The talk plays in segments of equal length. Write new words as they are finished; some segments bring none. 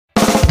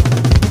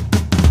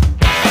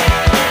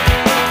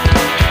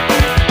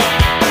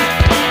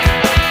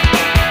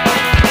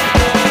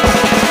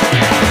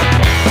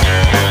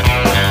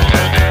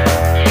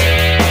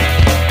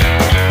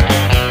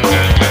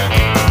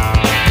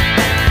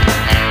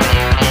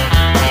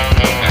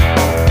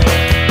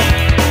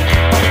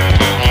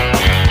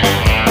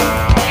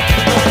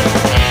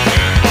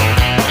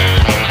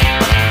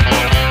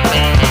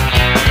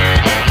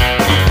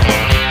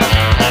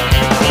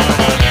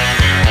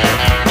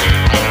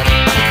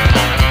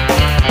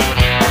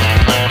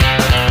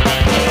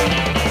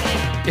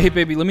Hey,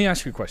 baby, let me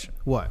ask you a question.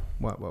 What?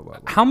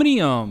 How many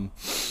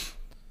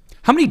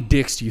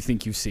dicks do you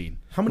think you've seen?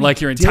 How many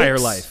like your entire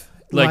dicks? life?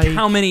 Like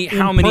how many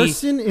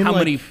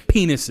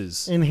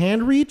penises in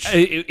hand reach?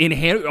 In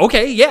hand?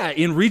 Okay, yeah,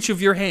 in reach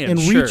of your hand. In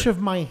reach of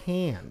my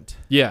hand.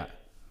 Yeah.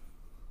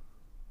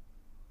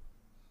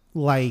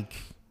 Like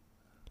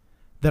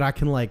that I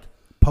can like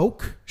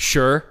poke.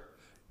 Sure.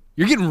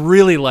 You're getting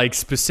really like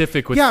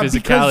specific with physicality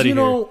because you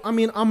here. know, I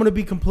mean, I'm gonna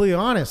be completely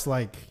honest.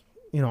 Like,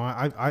 you know,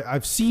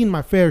 I've seen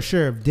my fair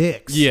share of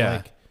dicks. Yeah.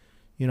 Like,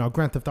 you know,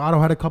 Grand Theft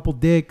Auto had a couple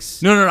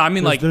dicks. No. I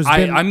mean, like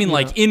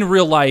in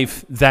real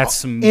life, that's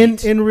some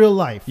meat. In real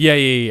life. Yeah.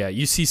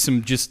 You see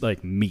some just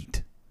like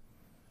meat.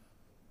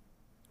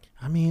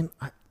 I mean,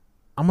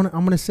 I'm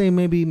gonna say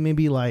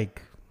maybe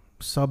like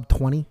sub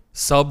 20.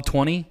 Sub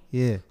 20?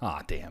 Yeah.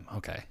 Ah, damn.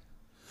 Okay.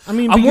 I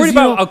mean, I'm worried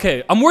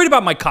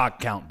about my cock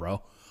count,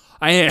 bro.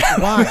 I am.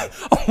 Why?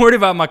 I'm worried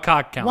about my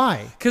cock count.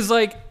 Why? Because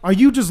like, are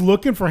you just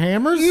looking for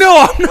hammers?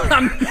 no,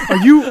 I'm not.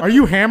 Are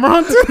you hammer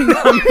hunting?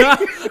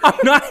 I'm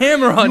not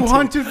hammer hunting. You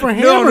hunted for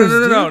hammers.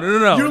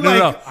 No. You're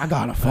like, I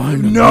gotta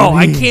find them. No,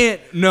 I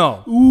can't.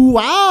 No. Ooh,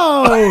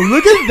 wow,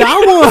 look at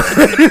that one.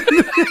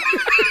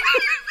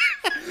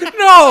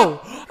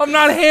 No, I'm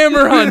not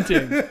hammer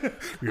hunting.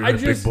 You're a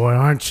big boy,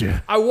 aren't you?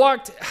 I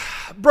walked,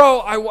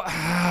 bro. You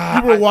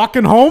were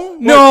walking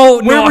home? No,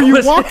 Where were you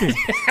listen. walking?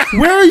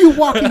 Where are you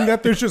walking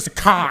that there's just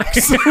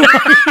cocks?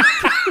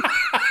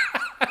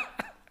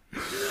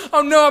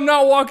 Oh no, I'm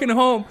not walking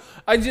home.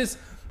 I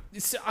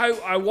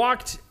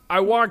walked.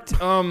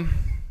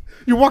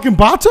 You're walking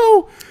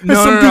Bato? No,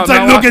 Some no, dude's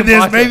I'm like, not look at walking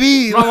this, Bato.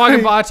 baby. I'm not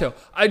walking Bato.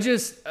 I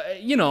just,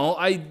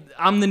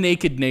 I'm the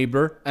naked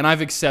neighbor, and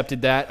I've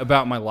accepted that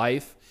about my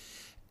life.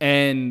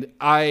 And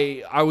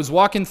I was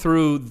walking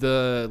through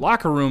the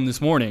locker room this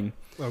morning.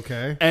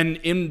 Okay. And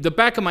in the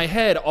back of my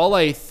head, all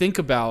I think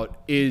about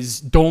is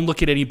don't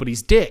look at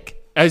anybody's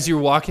dick as you're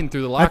walking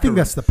through the locker room. I think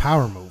that's the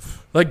power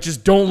move. Like,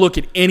 just don't look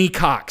at any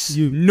cocks.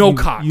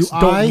 Cocks.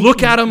 Don't eye,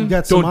 look at them.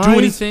 Don't do eyes,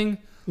 anything.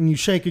 And you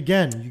shake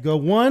again. You go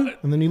one,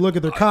 and then you look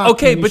at their cock.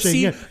 Okay, and you but shake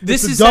see, again.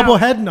 this It's is a double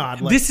how, head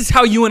nod. Like, this is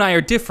how you and I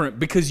are different,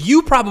 because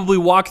you probably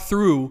walk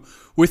through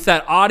with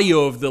that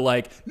audio of the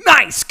like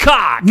nice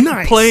cock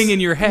playing in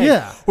your head.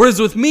 Yeah. Whereas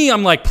with me,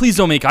 I'm like, please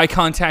don't make eye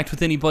contact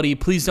with anybody.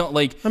 Please don't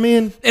like. I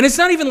mean, and it's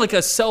not even like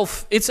a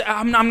self. It's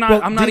I'm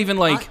not even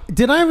like.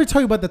 Did I ever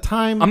tell you about the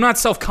time I'm not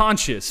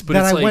self-conscious, but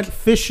that it's I like went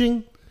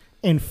fishing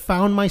and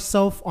found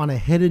myself on a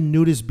hidden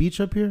nudist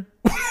beach up here?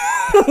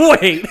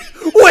 Wait,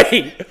 what?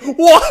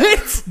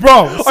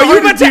 Bro, are you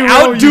about to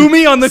outdo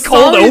me on the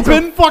cold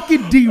open? To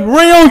fucking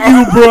derail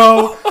you,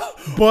 bro.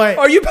 But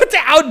are you about to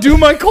outdo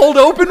my cold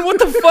open? What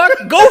the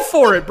fuck? Go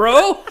for it,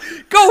 bro.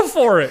 Go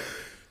for it.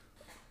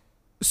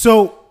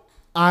 So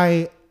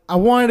I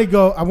wanted to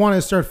go. I wanted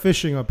to start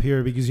fishing up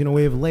here because you know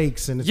we have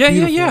lakes and it's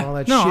beautiful and all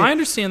that no, shit. I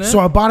understand that. So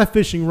I bought a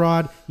fishing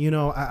rod. You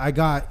know, I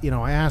got. You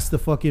know, I asked the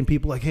fucking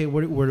people like, hey,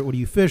 what do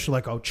you fish?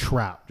 Like, oh,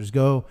 trout. Just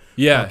go.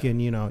 Yeah. Fucking,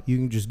 you know, you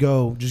can just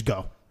go.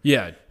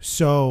 Yeah.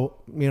 So,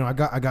 you know, I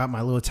got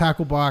my little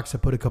tackle box. I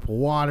put a couple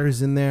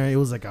waters in there. It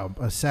was like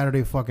a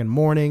Saturday fucking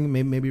morning,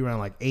 maybe around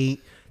like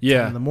 8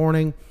 10 in the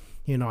morning.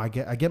 You know, I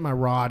get my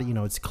rod, you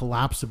know, it's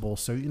collapsible.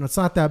 So, you know, it's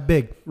not that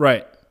big.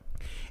 Right.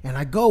 And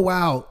I go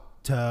out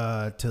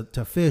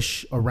to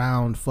fish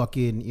around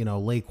fucking, you know,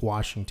 Lake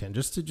Washington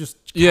just to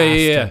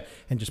cast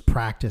and just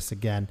practice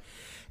again.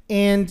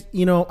 And,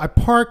 you know, I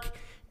park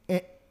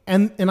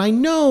and I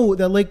know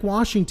that Lake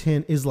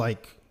Washington is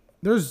like,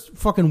 there's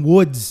fucking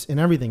woods and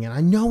everything, and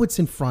I know it's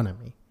in front of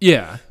me.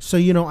 Yeah. So,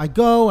 you know, I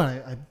go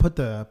and I put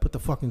the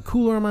fucking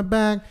cooler on my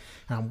back,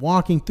 and I'm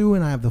walking through,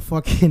 and I have the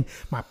fucking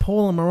my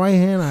pole in my right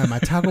hand, I have my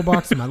tackle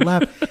box in my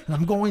left, and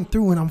I'm going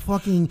through, and I'm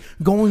fucking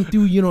going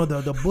through, you know,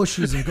 the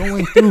bushes and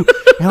going through,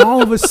 and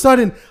all of a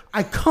sudden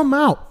I come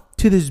out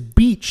to this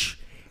beach,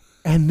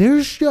 and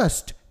there's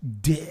just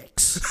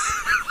dicks.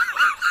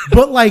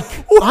 But like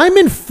I'm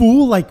in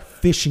full like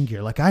fishing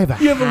gear. Like I have a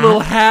hat. You have a little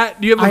hat.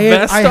 Do you have a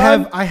vest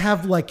on? I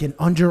have like an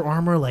Under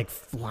Armour like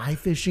fly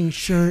fishing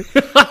shirt.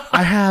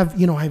 I have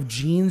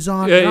jeans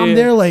on. And I'm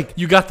there like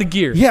you got the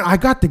gear. Yeah, I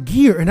got the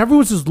gear, and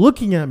everyone's just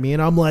looking at me,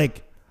 and I'm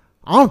like,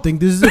 I don't think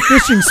this is a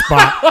fishing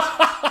spot.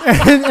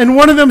 And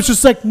one of them's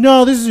just like,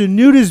 no, this is a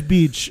nudist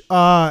beach.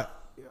 Are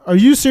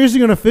you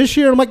seriously gonna fish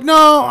here? I'm like,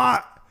 no.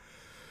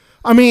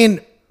 I mean,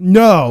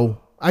 no.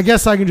 I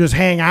guess I can just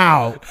hang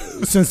out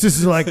since this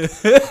is like,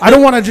 I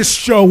don't want to just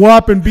show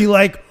up and be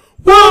like,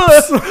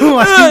 whoops,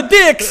 like,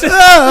 dicks.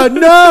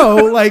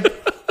 No, like,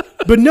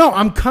 but no,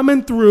 I'm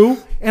coming through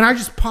and I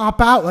just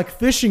pop out like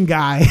fishing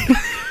guy,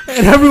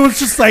 and everyone's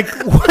just like,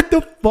 what the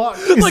fuck?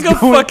 Is like a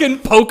fucking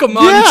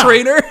Pokemon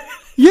trainer.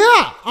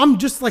 Yeah, I'm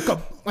just like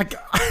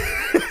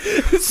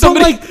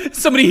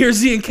somebody hears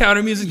the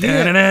encounter music.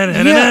 But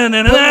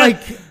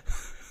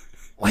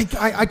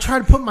I try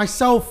to put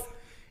myself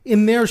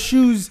in their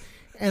shoes.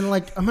 And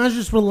like, imagine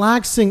just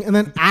relaxing, and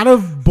then out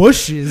of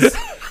bushes,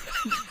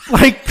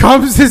 like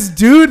comes this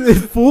dude in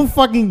full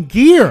fucking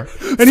gear,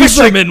 and Fisherman he's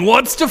like,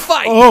 wants to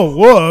fight. Oh,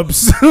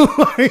 whoops!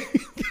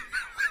 Like,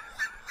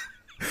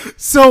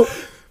 so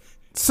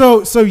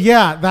So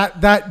yeah,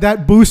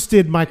 that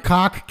boosted my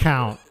cock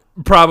count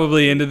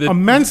Probably into the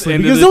immensely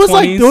into because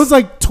the there was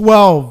like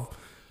 12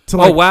 to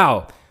like. Oh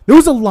wow. There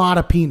was a lot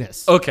of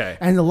penis. Okay.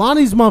 And a lot of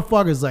these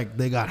motherfuckers, like,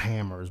 they got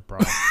hammers, bro.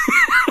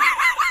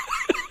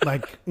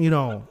 Like, you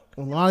know,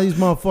 a lot of these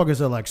motherfuckers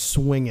are like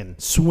swinging.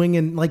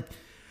 Like,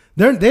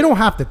 they don't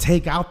have to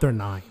take out their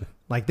 9.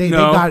 Like, they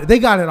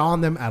got it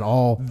on them at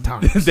all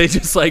times. They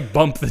just like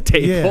bump the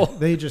table. Yeah,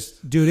 they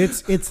just, dude,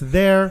 it's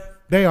there.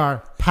 They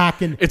are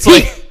packing.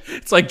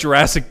 It's like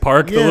Jurassic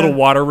Park. The Yeah. little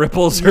water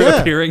ripples are Yeah.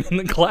 appearing in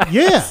the glass.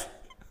 Yeah.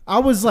 I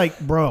was like,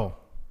 bro,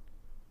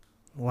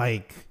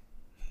 like,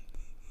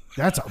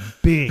 that's a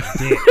big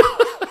dick.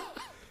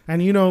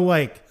 And, you know,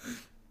 like,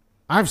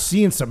 I've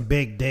seen some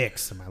big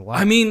dicks in my life.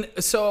 I mean,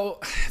 so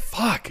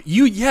fuck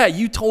you. Yeah,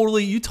 you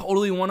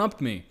totally one-upped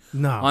me.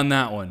 No. On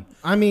that one.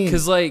 I mean,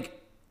 Because like,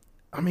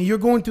 you're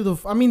going through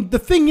the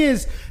thing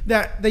is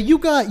that you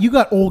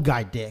got old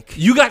guy dick.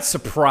 you got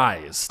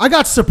surprised. I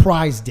got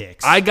surprise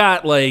dicks. I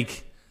got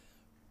like,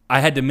 I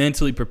had to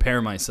mentally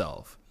prepare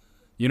myself.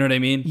 You know what I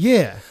mean?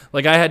 Yeah.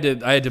 Like I had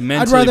to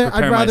mentally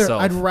prepare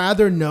myself. I'd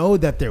rather know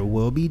that there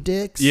will be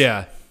dicks.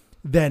 Yeah.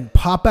 Than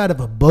pop out of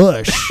a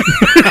bush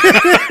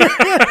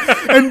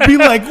and be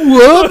like,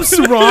 whoops,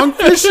 wrong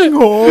fishing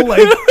hole.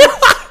 Like,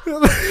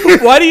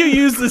 why do you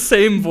use the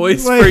same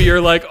voice Like- for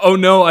your like, oh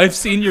no, I've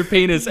seen your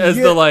penis as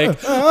the like,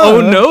 oh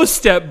no,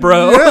 step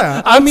bro.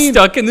 Yeah, I I'm mean-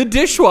 stuck in the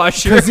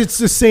dishwasher. because it's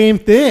the same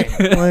thing.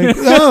 Like,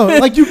 oh,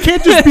 like you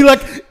can't just be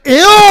like,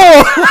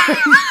 ew.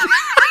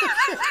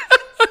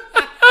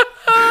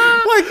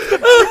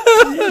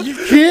 Like, you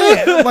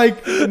can't.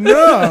 Like,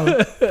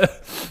 no.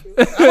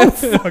 I don't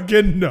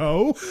fucking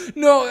know.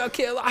 No,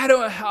 okay, I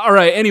don't. All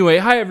right. Anyway,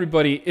 hi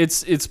everybody.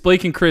 It's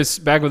Blake and Chris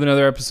back with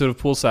another episode of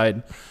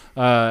Poolside,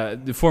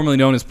 formerly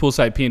known as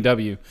Poolside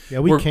P&W. Yeah,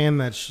 we We're- can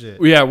that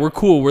shit. Yeah, we're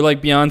cool. We're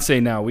like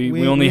Beyonce now.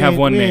 We only have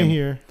one we name. Ain't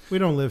here. We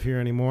don't live here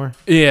anymore.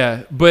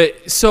 Yeah,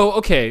 but so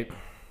okay.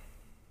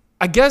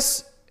 I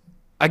guess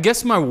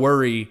my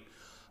worry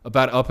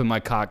about upping my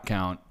cock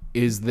count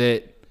is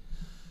that,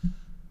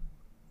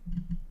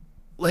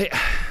 like,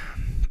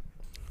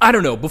 I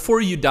don't know.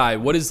 Before you die,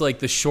 what is like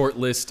the short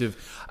list of?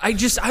 I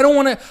don't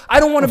want to.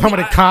 How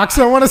many cocks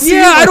I want to see?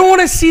 Yeah, Like, I don't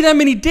want to see that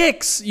many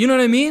dicks. You know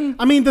what I mean?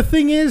 I mean, the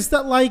thing is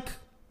that, like,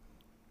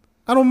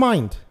 I don't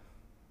mind.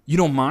 You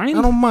don't mind?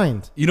 I don't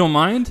mind. You don't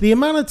mind? The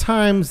amount of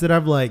times that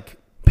I've, like,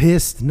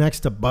 pissed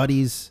next to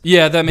buddies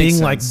Yeah, that makes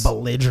being, sense. like,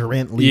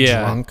 belligerently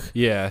drunk.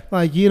 Yeah.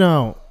 Like, you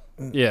know,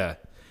 Yeah.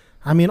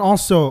 I mean,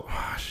 also,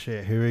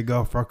 shit, here we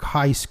go. For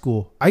high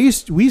school,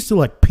 we used to,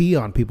 like, pee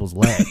on people's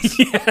legs.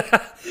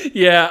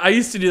 Yeah, I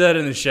used to do that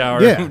in the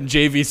shower. Yeah.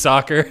 JV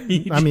soccer.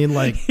 I mean,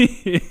 like,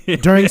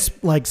 during,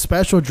 like,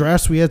 special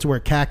dress, we had to wear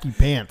khaki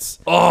pants.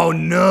 Oh,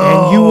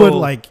 no. And you would,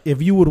 like,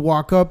 if you would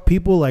walk up,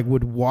 people, like,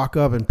 would walk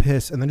up and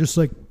piss and then just,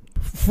 like,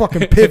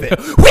 fucking pivot.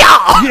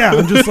 Yeah,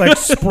 and just, like,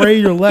 spray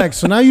your legs.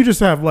 So now you just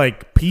have,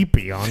 like,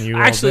 pee-pee on you.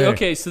 Actually, all day.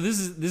 okay, so this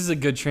is a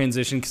good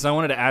transition because I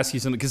wanted to ask you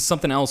something because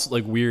something else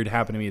like weird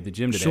happened to me at the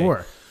gym today.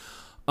 Sure.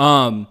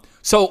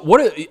 So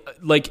what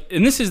like,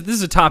 and this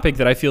is a topic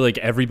that I feel like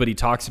everybody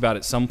talks about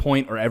at some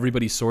point, or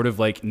everybody sort of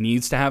like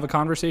needs to have a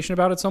conversation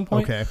about at some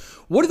point. Okay.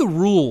 What are the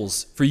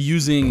rules for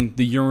using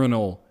the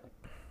urinal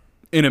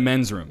in a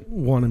men's room?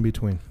 One in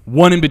between.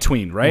 One in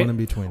between, right? One in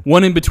between.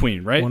 One in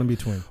between, right? One in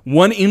between.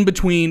 One in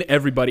between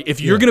everybody.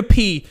 If you're Yeah. gonna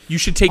pee, you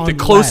should take the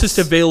Unless- closest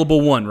available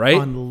one, right?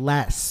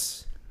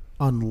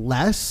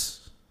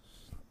 Unless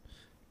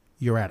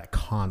you're at a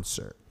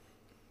concert.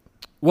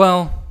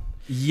 Well,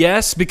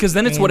 yes, because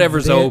then it's And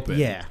whatever's there- open.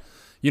 Yeah.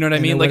 You know what I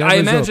And mean? then Like I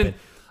whatever's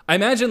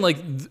imagine like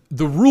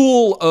the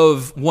rule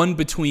of one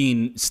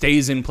between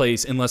stays in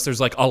place unless there's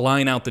like a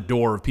line out the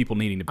door of people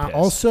needing to piss.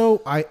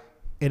 Also,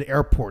 in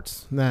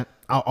airports, that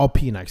I'll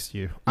pee next to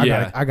you.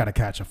 I gotta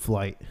catch a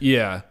flight.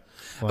 Yeah.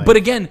 Like- But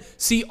again,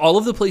 see, all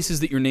of the places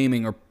that you're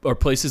naming are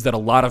places that a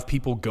lot of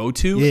people go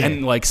to Yeah.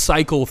 and like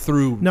cycle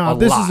through. No, a if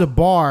this lot. is a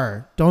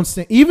bar, don't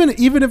stay. Even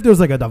if there's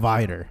like a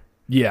divider,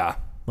 Yeah.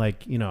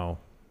 like, you know,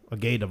 a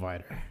gay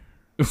divider,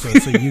 so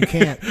you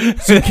can't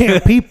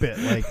peep it.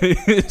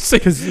 Like, so,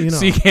 'cause, you know.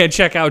 so you can't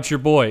check out your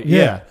boy.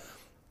 yeah.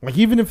 Like,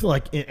 even if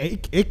like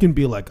it can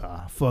be like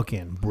a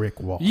fucking brick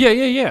wall.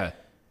 Yeah.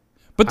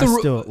 But the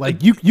Still,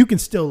 like, you can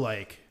still,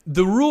 like,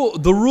 the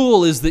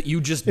rule is that you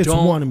just it's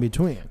don't. one in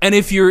between. And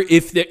if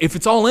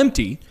it's all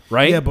empty,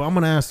 right? Yeah, but I'm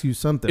gonna ask you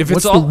something. If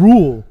What's it's the all-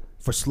 rule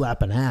for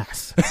slapping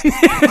ass?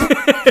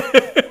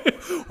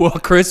 Well,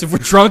 Chris, if we're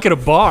drunk at a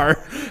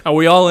bar and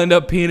we all end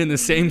up peeing in the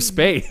same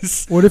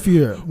space, What if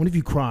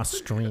you cross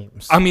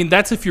streams? I mean,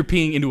 that's if you're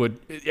peeing into a.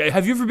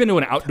 Have you ever been to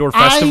an outdoor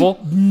festival?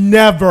 I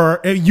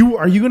never.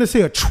 Are you gonna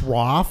say a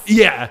trough?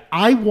 Yeah.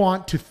 I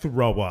want to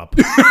throw up.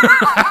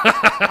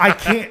 I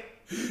can't.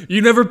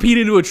 You never peed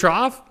into a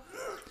trough?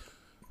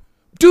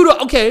 Dude,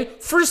 okay.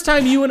 First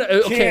time you and...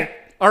 Okay. Can't.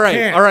 All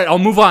right. I'll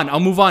move on.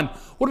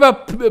 What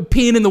about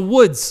peeing in the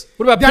woods?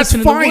 What about That's pissing in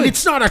the fine. woods?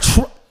 It's not a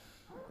trough.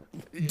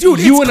 Dude,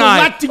 you it's and I,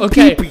 collecting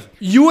okay, pee-pee.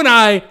 you and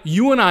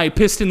I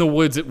pissed in the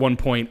woods at one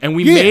point, and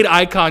we Yeah. made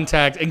eye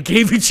contact and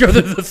gave each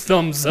other the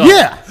thumbs up.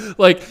 Yeah.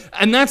 like,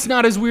 and that's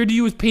not as weird to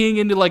you as peeing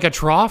into like a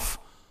trough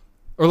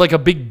or like a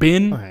big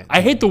bin. All right.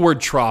 I hate the word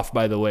trough,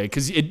 by the way,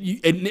 because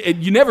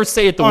you never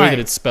say it the All way right. that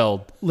it's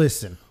spelled.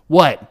 Listen,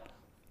 What?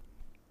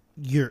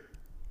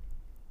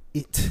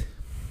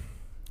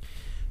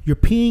 you're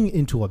peeing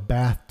into a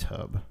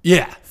bathtub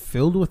Yeah.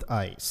 filled with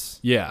ice.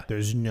 Yeah.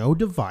 There's no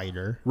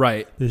divider.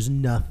 Right. There's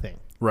nothing.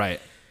 Right.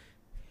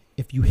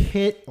 If you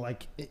hit,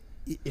 like,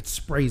 it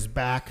sprays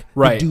back.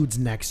 Right. The dudes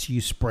next to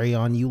you spray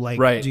on you. Like,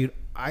 Right. dude,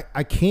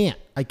 I can't.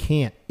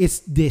 It's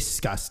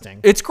disgusting.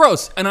 It's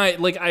gross, and I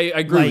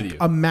agree Like, with you.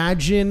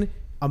 imagine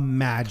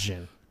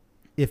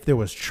if there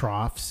was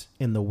troughs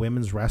in the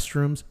women's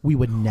restrooms. We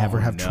would never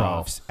have no.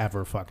 troughs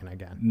ever fucking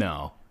again.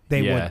 No.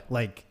 They Yeah. would,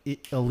 like,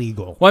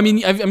 illegal. Well, I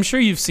mean, I'm sure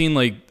you've seen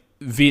like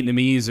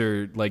Vietnamese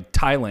or like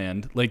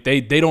Thailand. Like they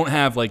don't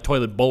have like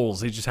toilet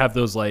bowls. They just have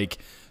those like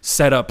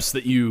setups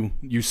that you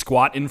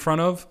squat in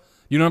front of.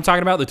 You know what I'm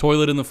talking about? The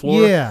toilet in the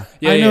floor. Yeah,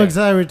 I know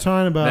exactly what you're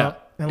talking about.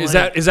 Yeah. And, Is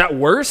like, that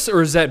worse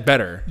or is that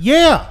better?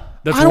 Yeah,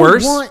 That's I don't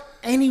worse? want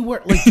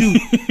anywhere, like,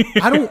 dude.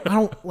 I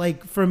don't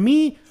like. For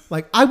me,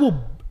 like,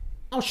 I'll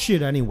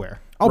shit anywhere.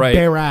 I'll Right.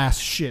 bare ass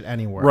shit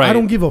anywhere. Right. I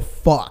don't give a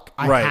fuck.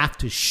 I Right. have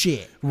to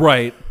shit.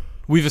 Right.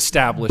 We've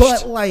established.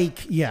 But,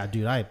 like, yeah,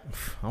 dude,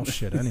 I'll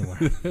shit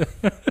anywhere.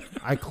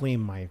 I claim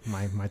my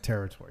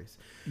territories.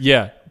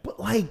 yeah. But,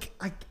 like,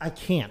 I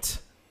can't.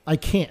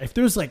 If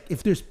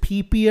there's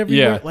pee-pee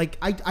everywhere, Yeah. like,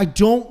 I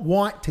don't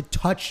want to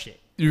touch it.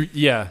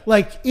 Yeah.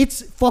 Like,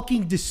 it's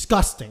fucking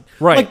disgusting.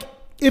 Right. Like,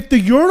 if the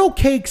urinal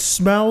cake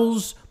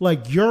smells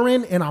like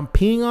urine and I'm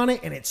peeing on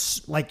it and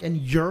it's like, and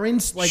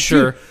urine's like,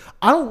 Sure. dude,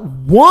 I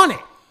don't want it.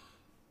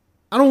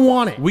 I don't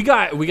want it. We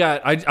got.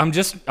 I'm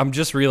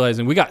just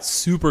realizing we got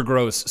super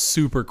gross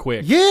super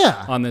quick.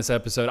 Yeah. On this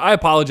episode, I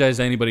apologize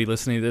to anybody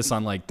listening to this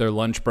on like their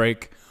lunch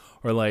break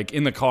or like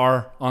in the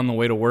car on the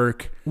way to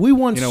work. We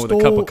once with stole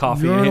a cup of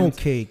coffee in urinal hand.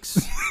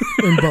 cakes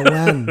in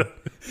Belen.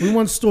 We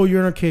once stole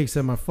urinal cakes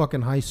at my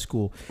fucking high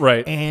school.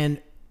 Right.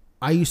 And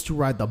I used to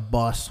ride the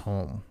bus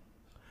home.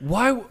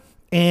 Why?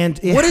 And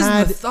it What is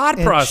had, the thought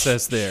and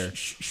process there?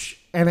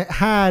 And it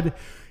had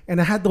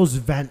those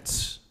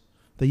vents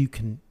that you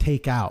can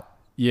take out.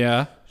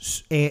 Yeah.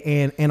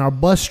 And our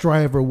bus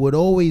driver would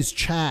always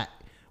chat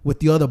with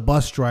the other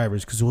bus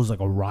drivers because it was like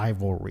a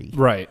rivalry.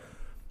 Right.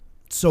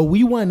 So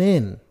we went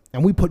in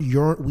and we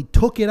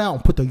took it out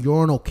and put the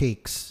urinal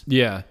cakes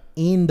Yeah.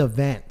 in the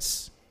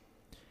vents.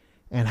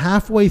 And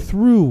halfway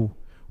through,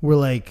 we're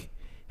like,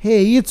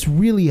 "Hey, it's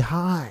really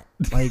hot.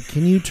 Like,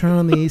 can you turn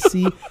on the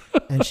AC?"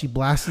 And she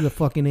blasted the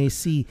fucking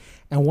AC.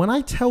 And when I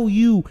tell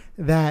you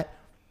that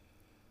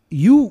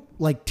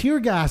tear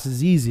gas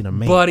is easy to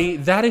make, Buddy,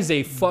 that is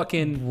a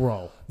fucking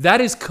bro.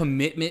 That is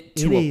commitment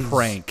to It a is.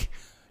 prank.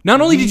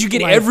 Not only did you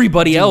get Like,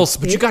 everybody dude, else,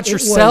 but you got it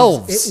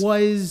yourselves. it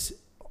was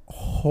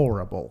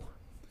horrible.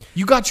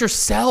 You got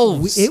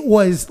yourselves. It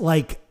was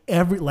like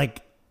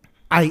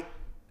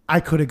I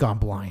could have gone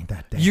blind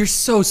that day. You're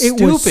so It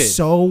stupid. was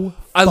so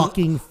I-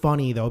 fucking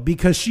funny though,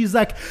 because she's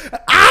like,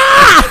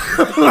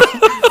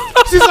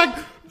 ah! She's like,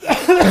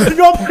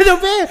 don't put the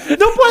van,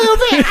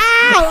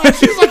 ah! And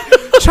she's like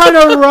trying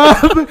to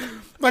rub,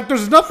 like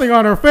there's nothing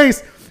on her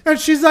face, and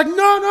she's like, no,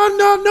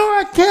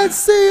 I can't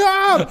see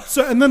up.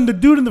 So and then the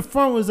dude in the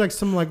front was like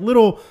some like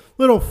little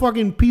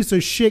fucking piece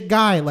of shit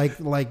guy, like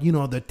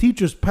the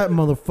teacher's pet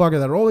motherfucker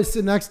that always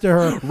sit next to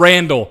her.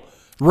 Randall.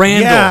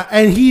 Yeah,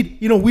 and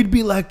we'd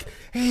be like,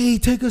 "Hey,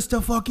 take us to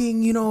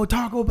fucking,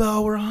 Taco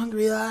Bell. We're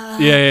hungry." Ah.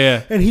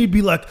 Yeah. And he'd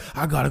be like,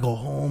 "I gotta go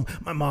home.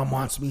 My mom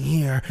wants me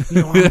here.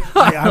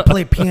 I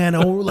play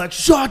piano." We're like,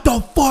 "Shut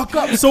the fuck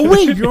up!" So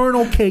we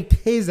urinal caked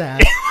his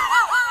ass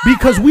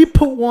because we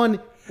put one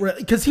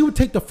because he would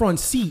take the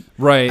front seat,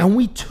 Right. And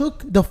we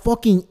took the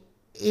fucking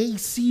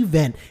AC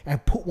vent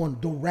and put one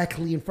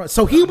directly in front.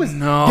 So he was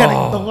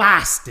getting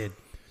blasted.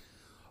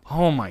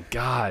 Oh my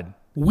God.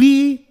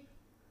 We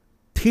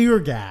tear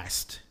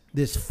gassed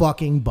this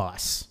fucking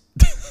bus.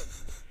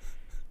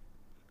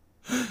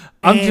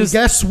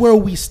 Guess where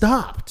we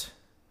stopped?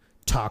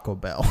 Taco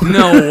Bell.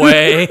 No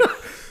way.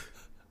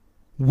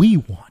 We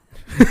won.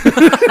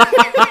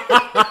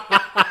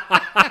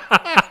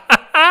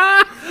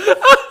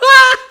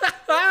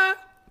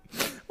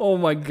 Oh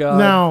my God.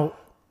 Now,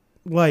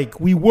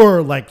 we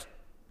were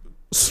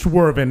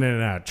swerving in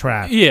and out of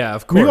traffic. Yeah,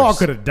 of course. We all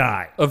could have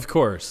died. Of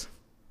course.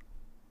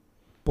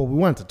 But we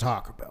went to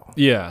Taco Bell.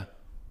 Yeah.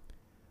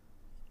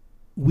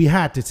 We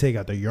had to take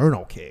out the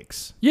urinal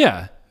cakes.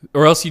 Yeah.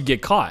 Or else you'd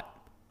get caught.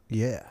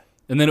 Yeah.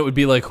 And then it would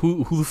be like,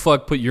 who the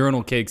fuck put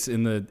urinal cakes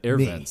in the air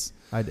Me. vents?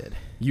 I did.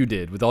 You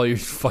did with all your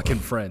fucking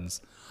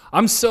friends.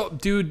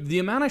 Dude, the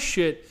amount of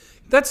shit.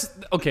 That's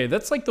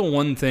like the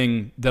one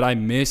thing that I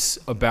miss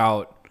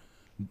about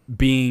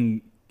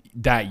being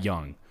that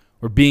young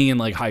or being in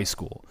like high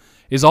school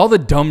is all the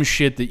dumb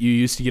shit that you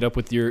used to get up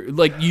with you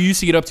used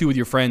to get up to with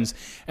your friends.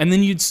 And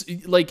then you'd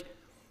like,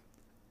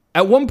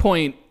 at one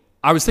point,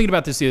 I was thinking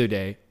about this the other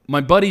day.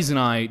 my buddies and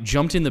I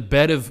jumped in the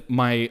bed of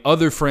my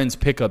other friend's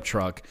pickup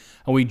truck,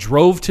 and we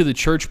drove to the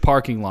church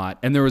parking lot.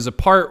 And there was a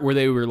part where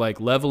they were like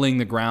leveling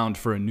the ground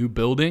for a new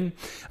building,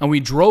 and we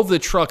drove the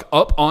truck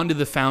up onto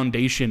the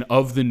foundation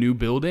of the new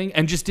building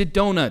and just did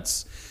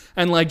donuts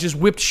and like just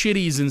whipped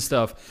shitties and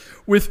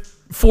stuff with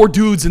 4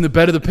 dudes in the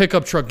bed of the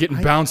pickup truck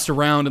getting bounced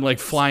around and like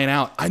flying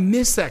out. I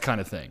miss that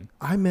kind of thing.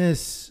 I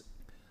miss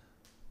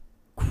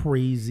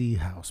crazy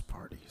house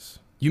parties.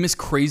 You miss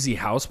crazy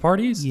house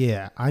parties?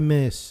 Yeah, I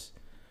miss,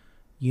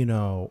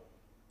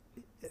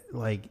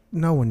 like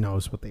no one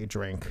knows what they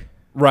drink.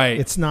 Right.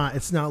 It's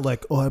not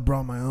like, oh, I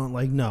brought my own.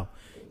 Like, no.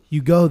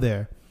 You go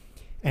there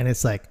and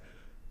it's like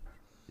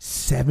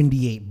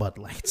 78 Bud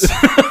Lights.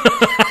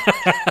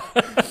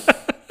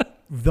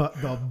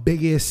 the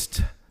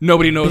biggest.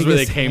 Nobody knows where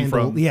they came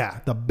from. Yeah,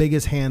 the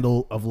biggest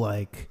handle of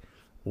like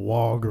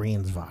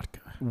Walgreens vodka.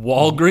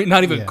 Walgreens,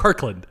 not even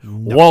Kirkland.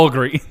 No.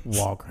 Walgreens.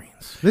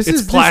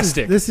 It's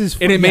plastic. This is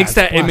and it makes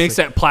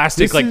that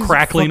plastic like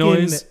crackly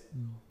noise.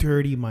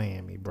 Dirty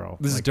Miami, bro.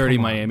 This is dirty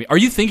Miami. Are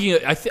you thinking?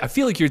 I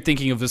feel like you're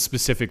thinking of a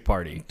specific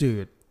party,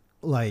 dude.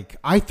 Like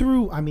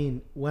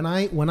when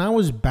I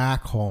was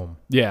back home,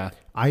 yeah,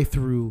 I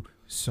threw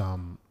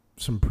some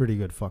pretty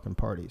good fucking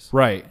parties.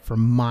 Right. For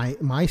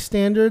my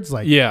standards,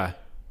 like, yeah,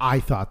 I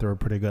thought they were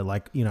pretty good.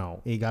 Like,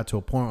 it got to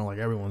a point where like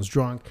everyone's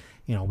drunk.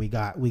 We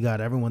got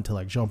everyone to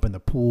like jump in the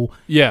pool.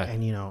 Yeah.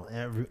 And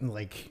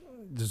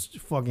just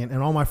fucking,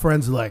 and all my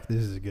friends are like,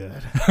 this is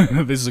good.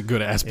 This is a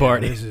good ass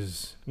party. This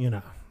is,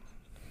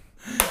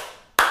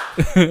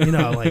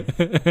 like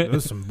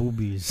there's some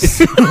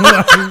boobies.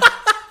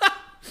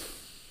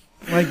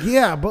 Like,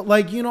 yeah, but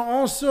like,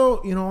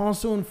 also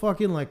in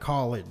fucking like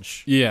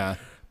college. Yeah.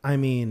 I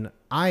mean,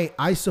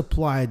 I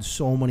supplied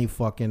so many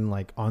fucking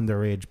like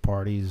underage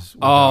parties.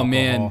 With alcohol.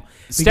 Man,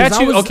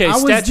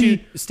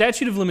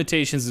 statute of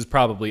limitations is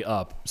probably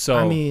up. So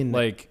I mean,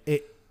 like,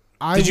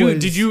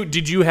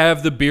 did you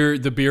have the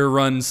beer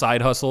run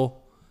side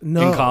hustle in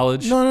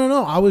college?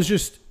 No. I was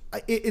just.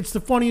 It's the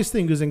funniest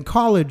thing because in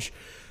college,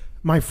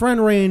 my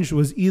friend range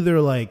was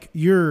either like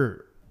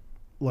you're.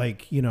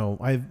 Like,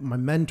 I have my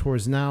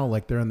mentors now,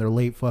 like they're in their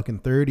late fucking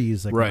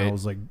 30s, like when I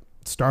was like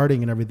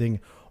starting and everything,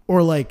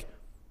 or like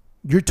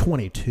you're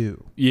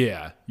 22.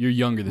 Yeah, you're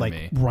younger than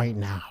me right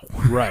now.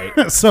 Right.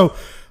 So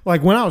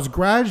like when I was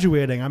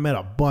graduating, I met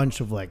a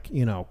bunch of like,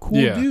 cool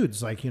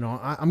dudes. Like,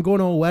 I'm going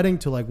to a wedding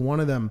to like one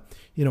of them,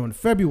 in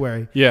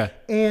February. Yeah.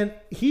 And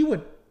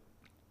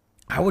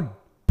I would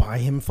buy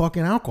him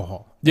fucking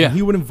alcohol. Yeah. And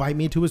he would invite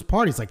me to his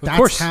parties. Like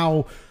that's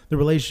how the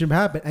relationship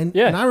happened.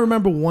 And I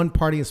remember one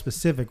party in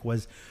specific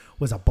was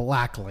a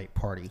blacklight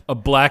party. A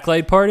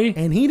blacklight party?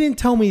 And he didn't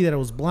tell me that it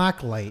was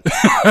blacklight.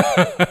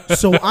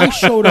 So I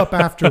showed up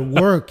after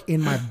work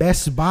in my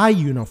Best Buy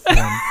uniform.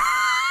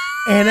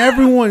 And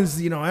everyone's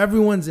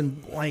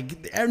in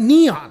like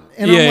neon.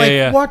 And I'm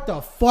like, what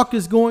the fuck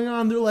is going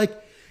on? They're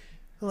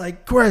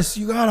like, Chris,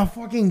 you gotta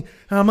fucking,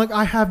 and I'm like,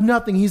 I have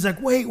nothing. He's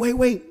like,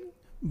 wait.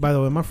 By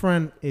the way, my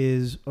friend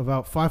is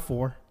about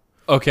 5'4".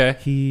 Okay.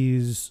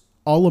 He's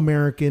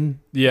all-American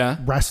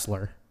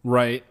wrestler.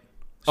 Right.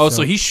 Oh,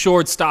 so he's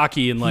short,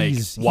 stocky, and like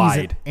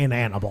wide. He's an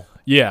animal.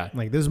 Yeah.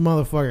 Like this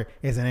motherfucker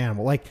is an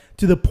animal. Like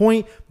to the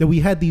point that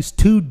we had these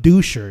 2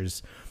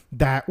 douchers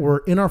that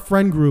were in our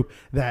friend group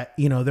that,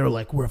 they're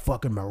like, we're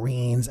fucking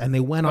Marines. And they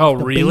went off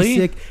the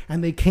basic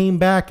and they came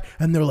back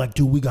and they're like,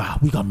 dude, we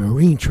got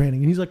Marine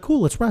training. And he's like,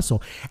 cool, let's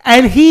wrestle.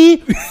 And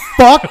he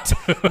fucked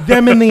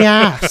them in the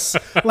ass.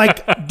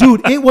 Like, dude,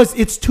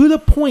 it's to the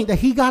point that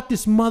he got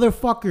this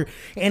motherfucker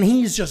and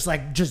he's just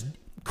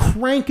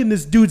cranking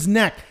this dude's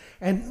neck.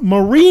 And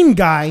Marine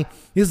guy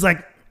is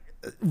like,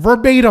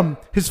 verbatim,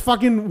 his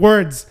fucking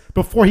words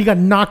before he got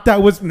knocked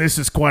out was, this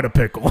is quite a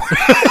pickle.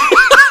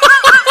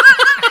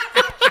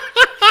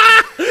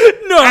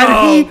 No.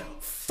 And he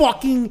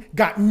fucking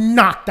got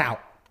knocked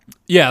out.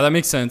 Yeah, that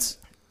makes sense.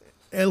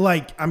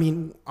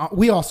 And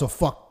we also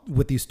fucked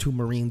with these 2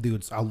 Marine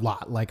dudes a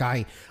lot. Like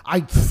I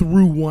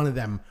threw one of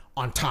them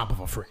on top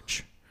of a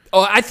fridge.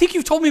 Oh, I think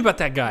you've told me about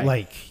that guy.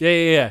 Like,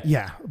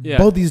 yeah.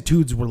 Both these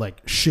dudes were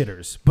like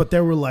shitters, but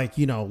they were like,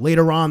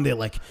 later on they're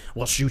like,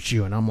 "We'll shoot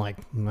you," and I'm like,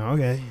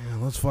 "Okay,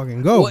 let's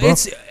fucking go." Well,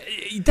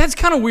 that's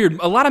kind of weird.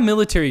 A lot of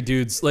military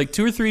dudes, like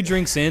 2 or 3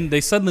 drinks in, they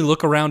suddenly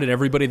look around at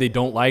everybody they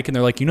don't like, and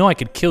they're like, I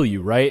could kill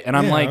you, right? And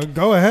I'm like,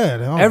 go ahead.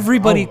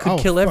 Everybody could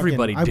kill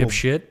everybody,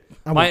 dipshit.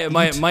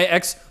 My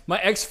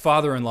ex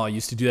father-in-law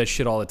used to do that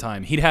shit all the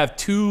time. He'd have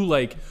 2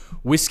 like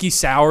whiskey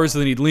sours,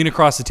 and then he'd lean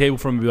across the table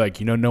from him and be like,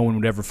 no one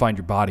would ever find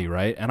your body,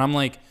 right? And I'm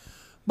like,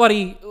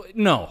 buddy,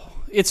 no,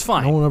 it's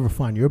fine. No one will ever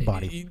find your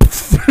body.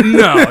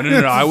 No,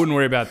 I wouldn't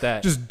worry about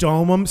that. Just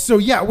dome him. So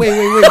yeah, wait.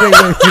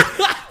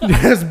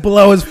 Just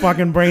blow his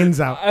fucking brains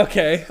out.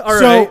 Okay, all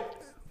right.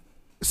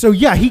 So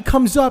yeah, he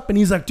comes up and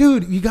he's like,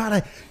 dude, you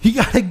gotta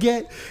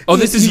get. Oh,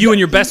 this is you in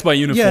your Best Buy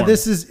uniform.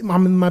 Yeah,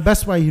 I'm in my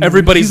Best Buy uniform.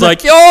 Everybody's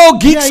like, yo,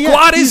 Geek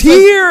Squad is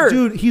here.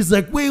 Dude, he's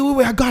like, wait,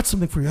 I got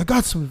something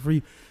for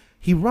you.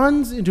 He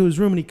runs into his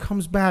room and he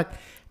comes back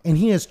and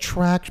he has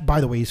track.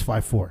 By the way, he's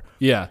 5'4".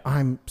 Yeah.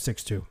 I'm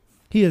 6'2".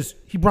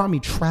 He brought me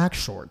track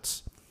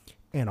shorts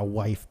and a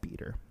wife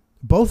beater.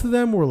 Both of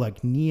them were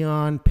like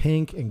neon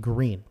pink and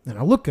green. And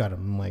I look at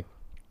them, I'm like,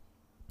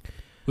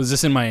 Was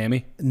this in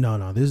Miami?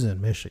 no, this is in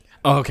Michigan.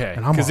 Okay,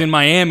 because in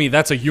Miami,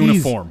 that's a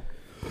uniform.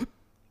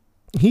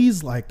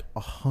 He's like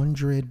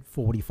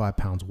 145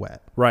 pounds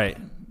wet. Right.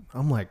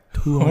 I'm like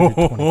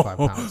 225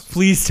 pounds.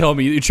 Please tell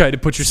me you tried to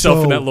put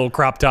yourself in that little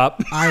crop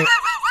top.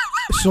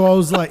 So I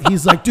was like,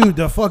 he's like, dude,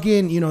 the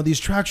fucking, these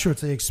track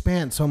shorts, they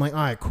expand. So I'm like, all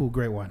right, cool,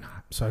 great, why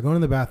not? So I go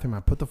in the bathroom, I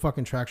put the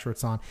fucking track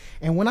shorts on.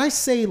 And when I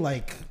say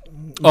like,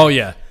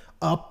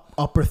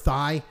 upper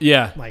thigh.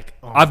 Yeah. Like,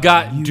 I've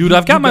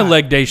got my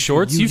leg day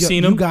shorts. You've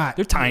seen them.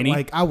 They're tiny.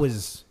 Like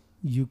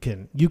you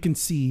can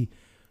see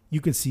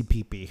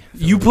pee-pee.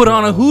 You put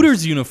on a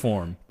Hooters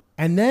uniform.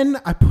 And then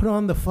I put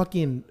on the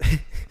fucking,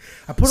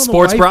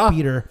 sports the bra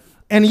beater.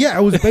 And yeah,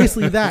 it was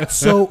basically that.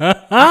 So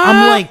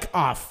I'm like,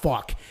 oh,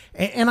 fuck.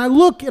 And I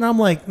look and I'm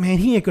like, man,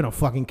 he ain't going to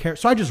fucking care.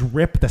 So I just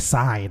rip the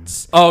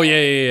sides. Oh,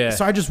 yeah.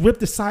 So I just rip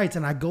the sides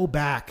and I go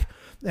back.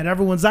 And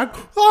everyone's like,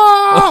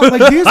 oh,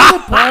 like these are the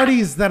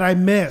parties that I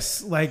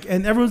miss. Like,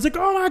 and everyone's like,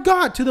 oh my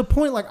God, to the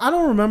point, like, I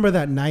don't remember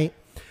that night.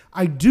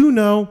 I do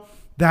know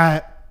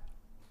that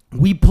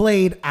we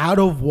played out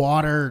of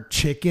water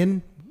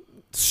chicken.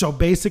 So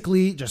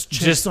basically just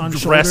on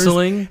shoulders,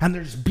 wrestling. And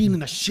they're just beating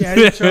the shit out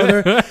of each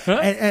other.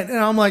 And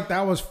I'm like,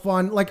 that was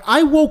fun. Like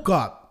I woke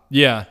up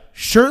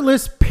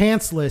shirtless,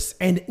 pantsless,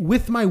 and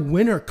with my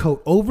winter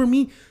coat over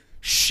me,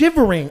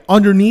 shivering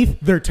underneath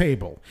their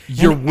table.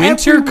 Your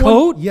winter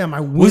coat? Yeah, my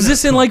winter Was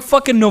this in like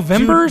fucking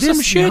November or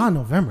some shit? Not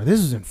November. This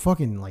is in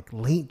fucking like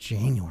late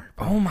January.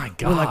 Bro. Oh my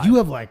God. Where, like you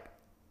have like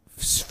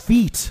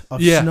feet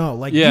of snow.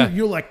 Like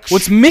you're like,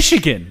 what's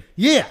Michigan?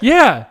 Yeah.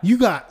 Yeah. You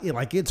got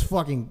like, it's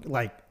fucking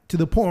like to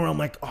the point where I'm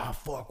like, oh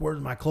fuck,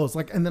 where's my clothes?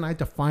 Like, and then I had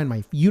to find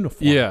my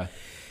uniform. Yeah.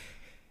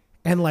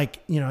 And like,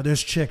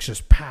 there's chicks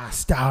just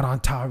passed out on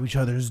top of each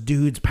other. There's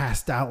dudes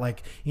passed out.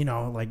 Like,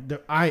 like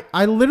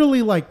I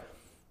literally like,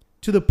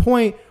 to the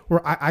point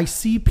where I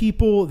see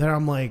people that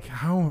I'm like,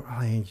 how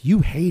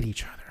you hate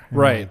each other. And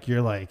right. Like,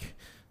 you're like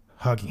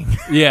hugging.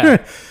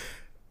 Yeah.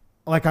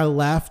 Like I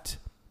left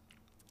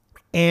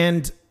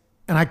and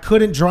I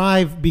couldn't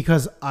drive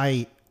because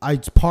I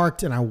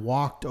parked and I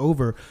walked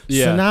over.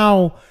 Yeah. So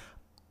now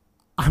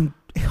I'm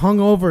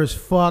hungover as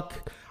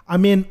fuck.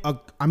 I'm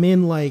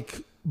in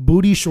like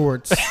booty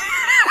shorts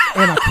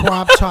and a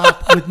crop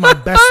top with my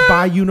Best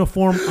Buy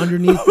uniform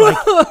underneath,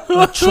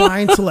 like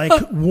trying to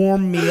like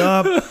warm me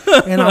up.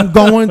 And I'm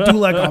going through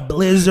like a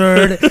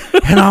blizzard.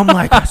 And I'm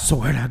like, I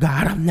swear to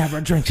God, I'm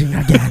never drinking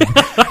again.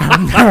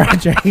 I'm never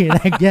drinking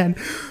again.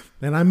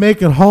 And I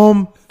make it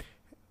home.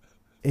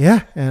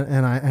 Yeah,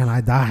 and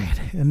I died.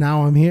 And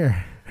now I'm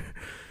here.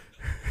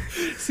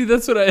 See,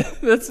 that's what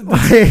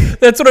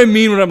I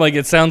mean when I'm like,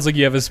 it sounds like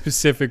you have a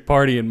specific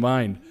party in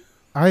mind.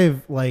 I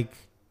have like.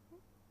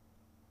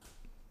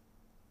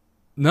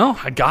 No,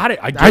 I got it.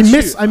 I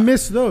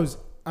miss those.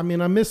 I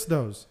mean, I miss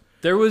those.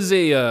 There was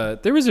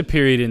a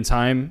period in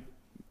time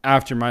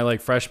after my like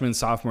freshman,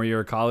 sophomore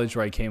year of college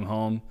where I came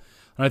home,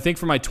 and I think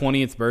for my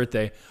 20th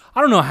birthday,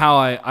 I don't know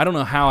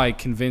how I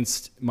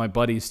convinced my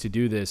buddies to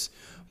do this,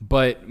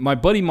 but my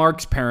buddy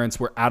Mark's parents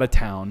were out of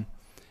town,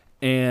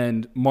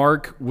 and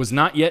Mark was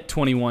not yet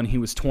 21. He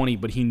was 20,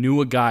 but he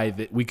knew a guy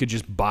that we could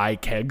just buy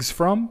kegs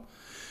from.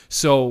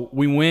 So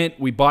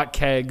we bought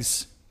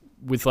kegs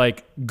with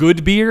like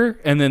good beer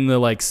and then the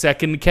like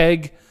second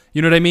keg.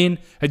 You know what I mean?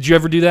 Did you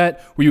ever do that?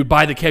 Where you would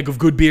buy the keg of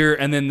good beer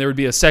and then there would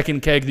be a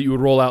second keg that you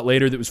would roll out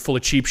later that was full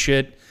of cheap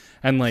shit.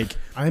 And like,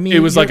 I mean,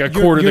 it was like a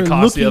quarter the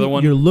cost of the other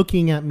one. You're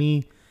looking at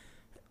me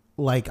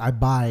like I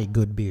buy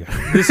good beer.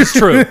 This is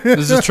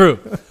true.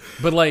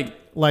 But like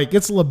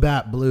it's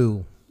Labatt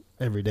Blue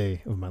every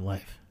day of my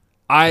life.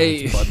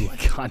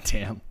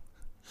 Goddamn.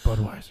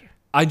 Budweiser.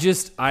 I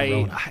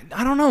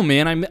don't know,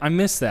 man. I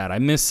miss that. I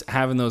miss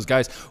having those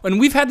guys. And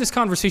we've had this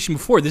conversation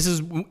before.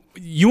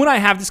 You and I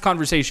have this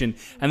conversation,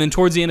 and then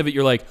towards the end of it,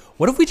 you're like,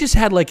 what if we just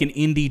had like an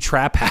indie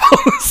trap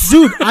house?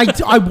 Dude,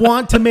 I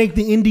want to make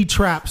the indie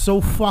trap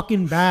so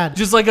fucking bad.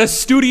 Just like a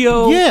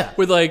studio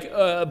with like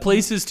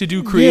places to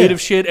do creative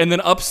shit, and then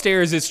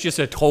upstairs it's just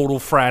a total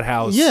frat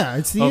house. Yeah,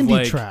 it's the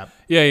indie trap.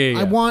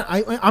 Yeah.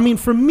 I mean,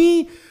 for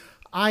me,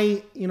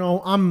 I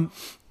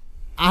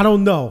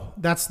don't know.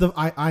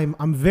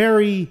 I'm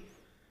very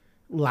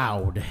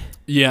loud.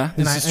 Yeah,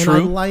 this is true.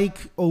 And I like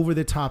over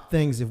the top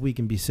things if we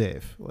can be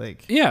safe.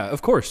 Like, yeah,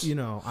 of course.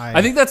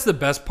 I think that's the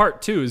best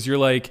part too. Is you're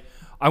like,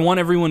 I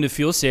want everyone to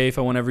feel safe.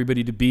 I want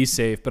everybody to be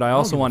safe, but I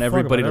also want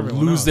everybody to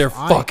lose their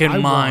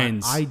fucking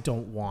minds. I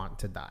don't want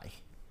to die.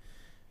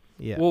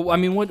 Yeah. Well, I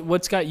mean,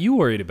 what's got you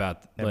worried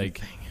about?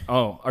 Everything.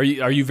 Like, are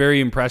you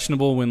very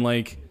impressionable when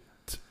like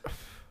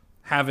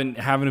having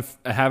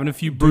a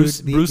few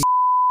Bruce.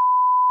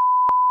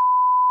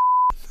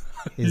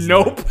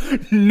 Nope.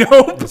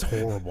 It's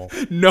horrible.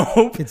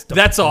 Nope.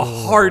 That's a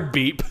hard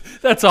beep.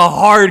 That's a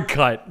hard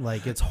cut.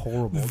 Like, it's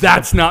horrible.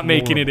 That's not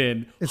making it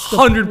in. It's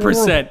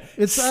 100%.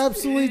 It's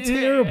absolutely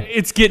terrible.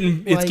 It's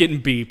getting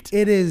beeped.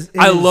 It is.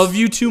 I love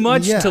you too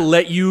much to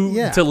let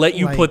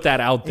you put that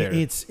out there.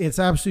 It's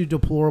absolutely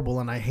deplorable,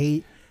 and I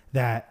hate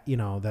that, you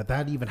know,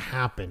 that even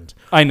happened.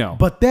 I know.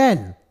 But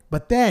then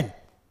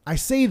I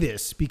say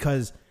this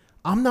because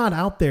I'm not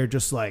out there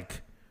just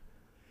like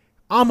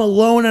I'm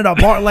alone at a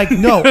bar. Like,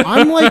 no,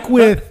 I'm like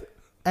with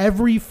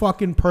every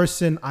fucking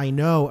person I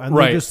know, and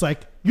Right. they're just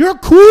like, "You're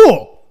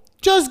cool,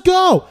 just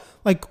go."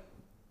 Like,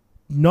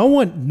 no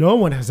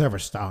one has ever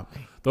stopped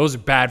me. Those are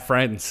bad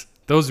friends.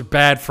 Those are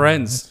bad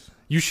friends.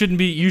 You shouldn't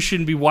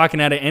be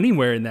walking out of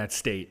anywhere in that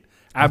state.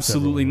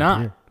 Absolutely That's everyone up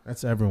not. here.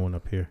 That's everyone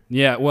up here.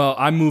 Yeah, well,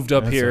 I moved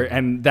up here, everyone.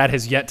 and that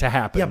has yet to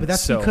happen. Yeah, but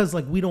that's so. because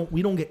like we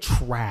don't get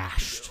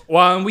trashed.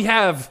 Well, and we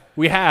have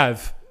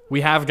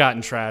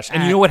gotten trashed,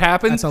 and you know what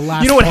happens? at the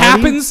last You know what party?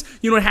 happens?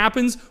 You know what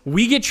happens?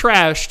 We get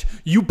trashed.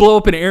 You blow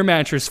up an air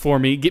mattress for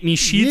me, get me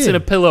sheets Yeah. and a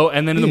pillow,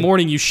 and then in the Yeah.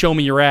 morning you show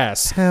me your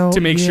ass Hell to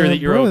make sure yeah, that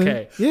you're brother.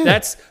 okay. Yeah.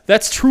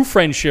 That's true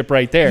friendship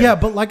right there. Yeah,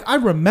 but like I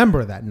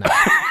remember that night.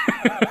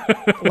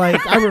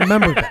 Like I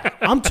remember that.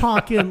 I'm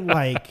talking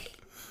like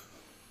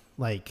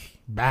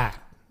back.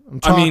 I'm I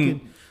talking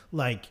mean-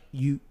 like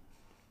you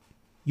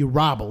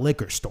rob a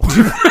liquor store.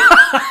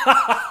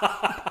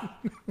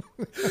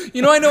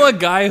 You know, I know a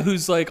guy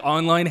whose like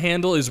online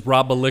handle is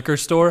Rob a Liquor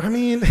Store. I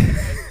mean,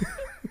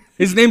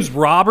 His name's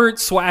Robert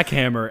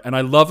Swackhammer, and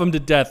I love him to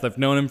death. I've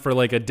known him for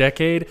like a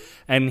decade,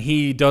 and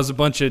he does a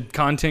bunch of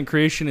content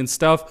creation and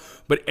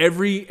stuff. But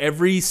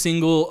every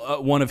single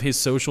one of his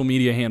social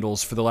media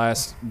handles for the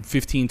last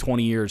 15,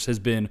 20 years has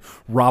been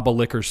Rob a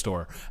Liquor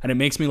Store. And it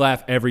makes me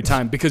laugh every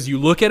time because you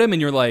look at him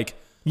and you're like,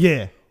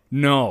 yeah.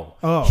 no.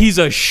 Oh. He's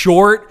a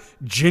short,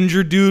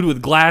 ginger dude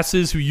with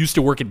glasses who used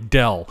to work at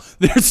Dell.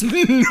 There's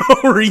no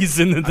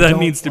reason that don't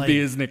needs to like- be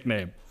his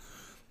nickname.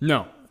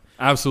 No,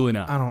 absolutely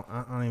not.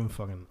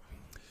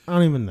 I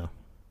don't even know.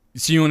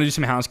 So you want to do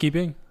some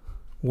housekeeping?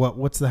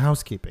 What's the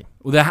housekeeping?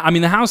 Well, the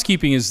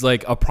housekeeping is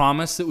like a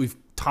promise that we've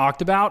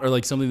talked about, or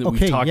like something that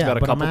we've talked about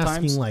a couple I'm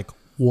asking times. like,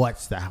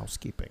 what's the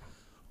housekeeping?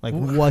 Like,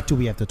 what do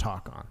we have to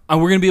talk on?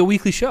 And we're gonna be a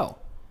weekly show.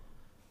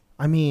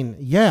 I mean,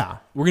 yeah,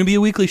 We're gonna be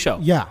a weekly show.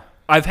 yeah,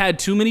 I've had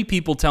too many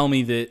people tell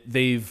me that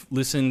they've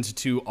listened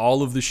to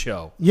all of the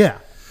show yeah.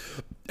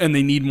 and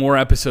they need more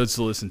episodes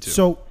to listen to.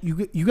 So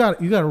you got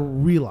to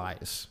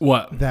realize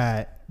What?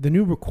 that the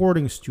new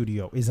recording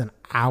studio is an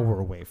hour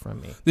away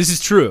from me, This is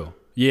true.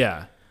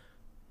 Yeah.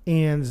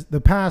 and the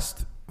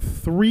past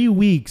 3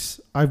 weeks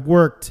I've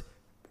worked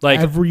Like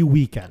every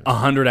weekend.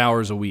 100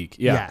 hours a week.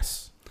 Yeah.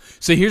 Yes.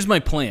 So here's my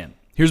plan.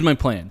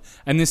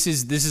 And this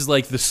is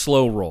like the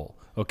slow roll,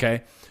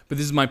 okay? But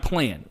this is my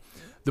plan.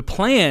 The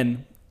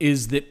plan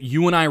is that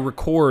you and I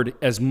record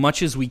as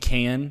much as we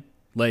can,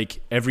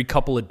 like every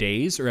couple of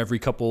days or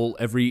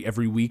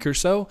every week or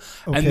so.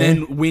 Okay. And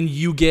then when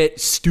you get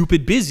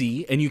stupid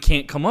busy and you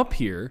can't come up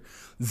here,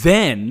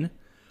 then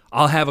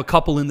I'll have a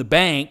couple in the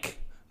bank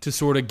to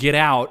sort of get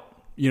out,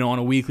 on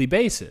a weekly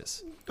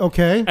basis.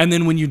 Okay. And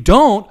then when you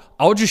don't,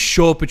 I'll just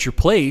show up at your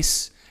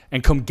place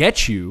and come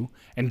get you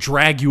and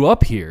drag you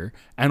up here,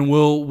 and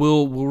we'll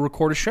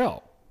record a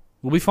show.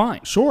 We'll be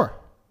fine. Sure.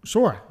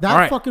 That All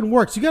right. fucking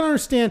works. You got to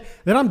understand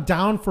that I'm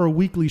down for a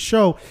weekly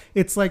show.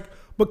 It's like,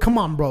 but come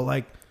on, bro.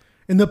 Like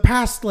in the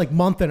past in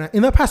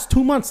the past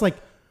 2 months, like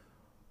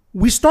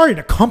we started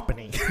a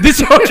company.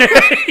 This okay?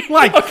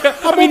 Like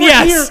I'm over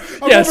yes, here.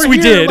 I'm yes, over we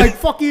here, did. Like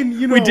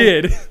fucking, We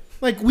did.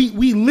 Like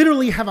we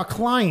literally have a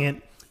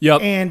client.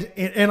 Yep.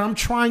 And I'm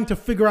trying to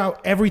figure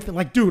out everything.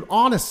 Like, dude,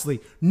 honestly,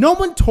 no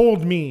one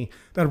told me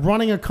that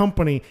running a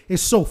company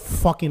is so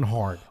fucking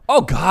hard.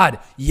 Oh God,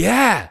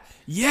 yeah.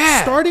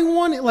 Starting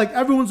one, like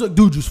everyone's like,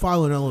 dude, just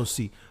file an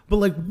LLC. But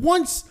like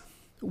once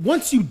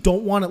you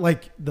don't want it,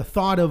 like the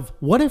thought of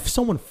what if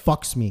someone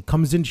fucks me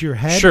comes into your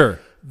head. Sure.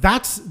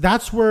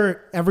 That's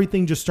where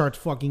everything just starts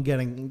fucking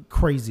getting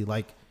crazy.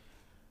 Like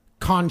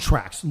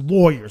contracts,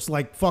 lawyers,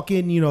 like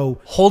fucking,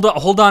 Hold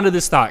on to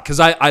this thought, because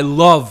I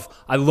love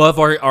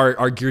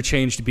our gear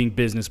change to being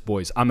business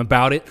boys. I'm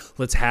about it.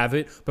 Let's have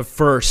it. But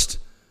first,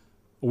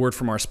 a word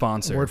from our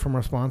sponsor. word from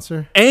our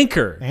sponsor.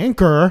 Anchor.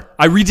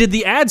 I redid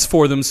the ads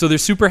for them, so they're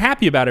super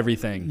happy about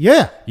everything.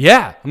 Yeah.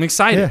 I'm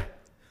excited. Yeah.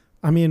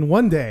 I mean,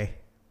 one day,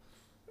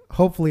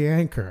 hopefully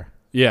Anchor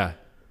Yeah.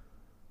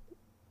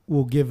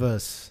 will give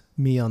us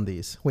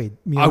MeUndies. Wait,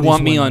 I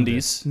want went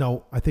MeUndies. under.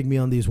 No, I think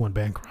MeUndies went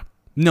bankrupt.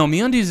 No,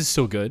 MeUndies is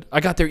still good.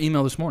 I got their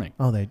email this morning.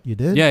 Oh, you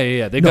did?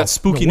 Yeah. They've got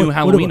spooky new what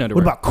Halloween about,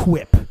 underwear. What about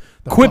Quip?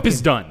 Quip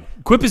is done.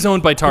 Quip is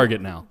owned by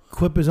Target now.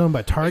 Quip is owned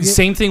by Target?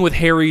 Same thing with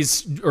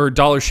Harry's or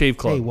Dollar Shave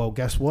Club. Hey, well,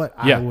 guess what?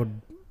 Yeah.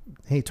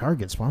 Hey,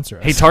 Target, sponsor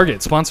us. Hey,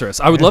 Target, sponsor us.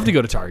 I would love to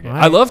go to Target.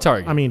 Right. I love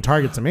Target. I mean,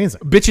 Target's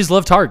amazing. Bitches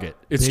love Target.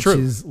 It's true.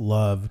 Bitches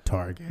love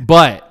Target.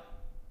 But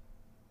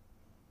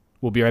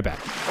we'll be right back.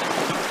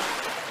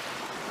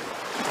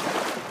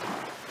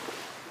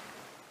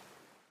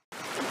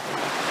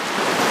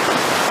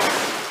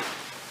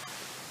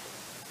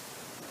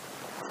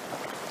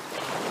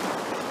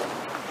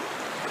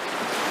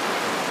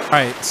 All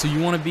right, so you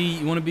want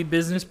to be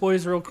business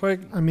boys real quick?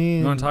 I mean,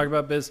 You want to talk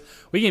about biz?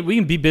 We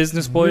can be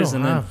business boys don't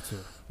and then have to.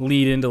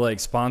 lead into like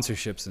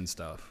sponsorships and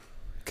stuff.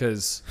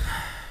 Because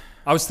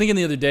I was thinking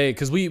the other day,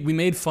 because we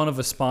made fun of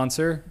a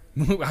sponsor.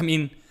 I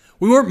mean,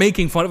 We weren't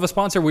making fun of a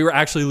sponsor. We were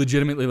actually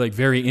legitimately like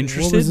very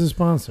interested. What was the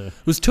sponsor? It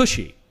was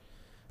Tushy.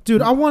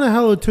 Dude, I want a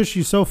Hello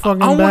Tushy so fucking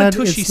bad. I want a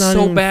Tushy it's not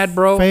so even bad,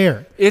 bro.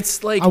 Fair.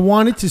 It's like I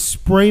wanted to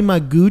spray my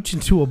gooch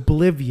into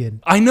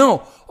oblivion. I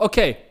know.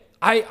 Okay,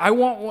 I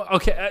want.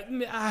 Okay,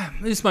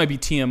 this might be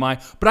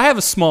TMI, but I have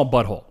a small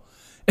butthole.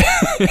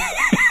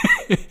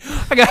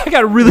 I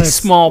got a really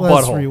small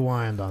let's butthole.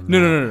 Rewind on that.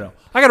 No.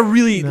 I got a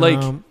really like.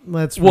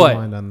 Let's what?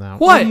 rewind on that.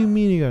 What do you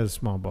mean you got a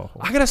small butthole?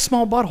 I got a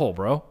small butthole,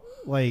 bro.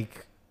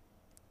 Like,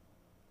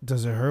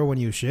 does it hurt when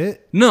you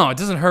shit? No, it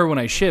doesn't hurt when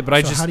I shit,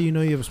 but So how do you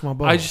know you have a small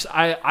butthole?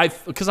 I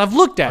because I've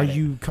looked at Are it.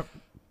 you?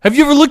 Have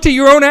you ever looked at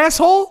your own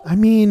asshole? I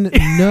mean,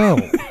 no.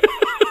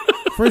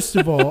 First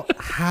of all,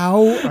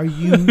 how are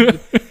you?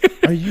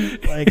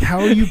 How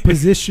are you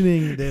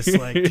positioning this?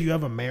 Like, do you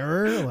have a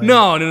mirror? Like,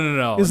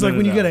 No. It's like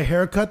when you no. get a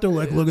haircut, they're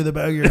like, look at the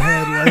back of your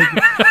head.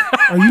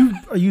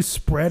 Like, are you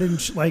spreading?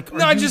 Like, No,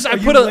 are I you, just- are I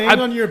you put a- laying I-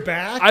 on your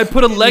back. I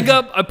put a leg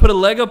up. I put a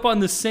leg up on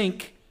the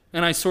sink,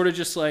 and I sort of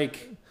just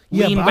like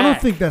Yeah, lean but back. I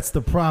don't think that's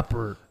the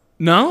proper.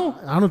 No,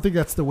 I don't think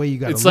that's the way you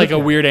got. it's like a at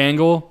it. weird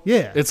angle.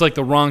 Yeah. It's like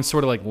the wrong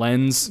sort of like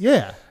lens.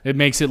 Yeah, It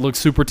makes it look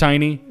super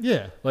tiny.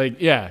 yeah.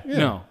 Like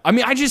no. I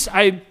mean, I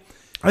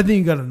think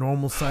you got a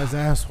normal sized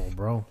asshole,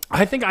 bro.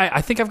 I think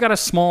I've got a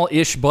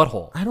small-ish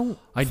butthole.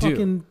 I do.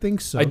 fucking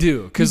think so. I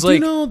do, 'cause, you like-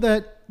 do know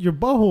that your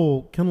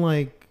butthole can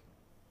like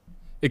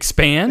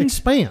Expand.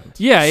 expand.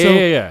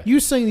 Yeah. You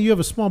saying that you have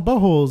a small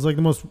butthole is like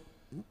the most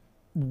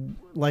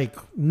like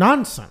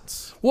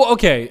nonsense. Well,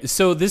 okay.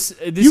 So this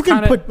You can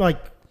kinda, put like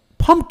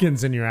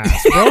pumpkins in your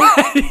ass, bro.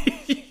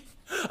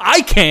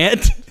 I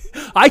can't.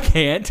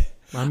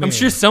 I mean, I'm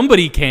sure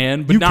somebody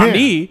can, but You not can.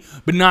 me.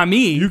 But not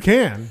me. you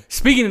can.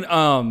 Speaking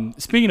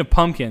of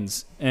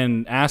pumpkins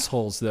and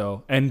assholes,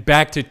 though, and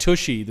back to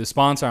Tushy, the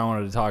sponsor I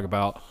wanted to talk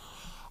about,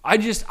 I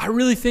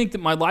really think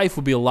that my life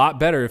would be a lot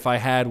better if I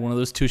had one of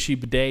those Tushy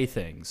bidet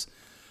things,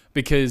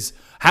 because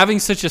having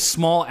such a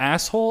small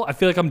asshole, I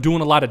feel like I'm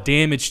doing a lot of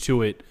damage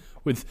to it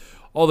with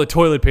all the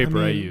toilet paper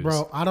I use.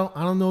 Bro, I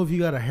don't know if you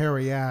got a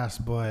hairy ass,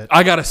 but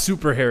I got a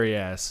super hairy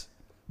ass.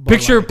 But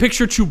Picture like-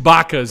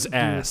 Chewbacca's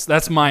ass.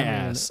 That's my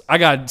ass. I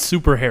got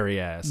super hairy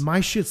ass.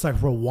 my shit's like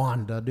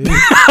Rwanda, dude.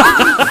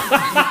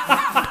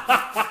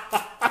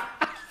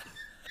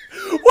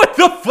 What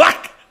the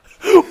fuck?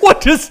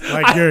 What does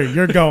Like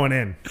you're going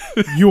in.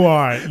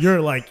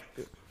 You're like,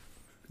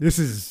 this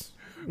is,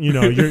 you're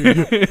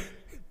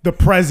the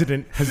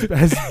president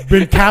has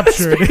been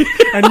captured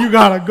and you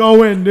gotta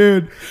go in,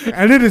 dude.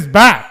 And it is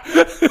back.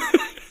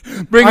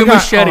 bring I a got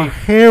machete? a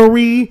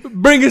hairy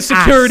Bring a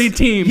security ass.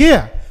 team.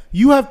 Yeah.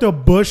 You have to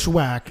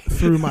bushwhack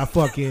through my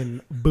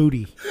fucking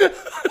booty.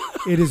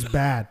 It is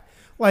bad.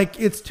 Like,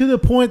 it's to the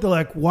point that,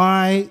 like,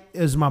 why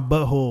is my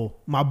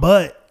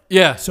butt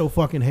Yeah. so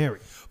fucking hairy?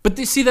 But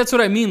see, that's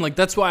what I mean. Like,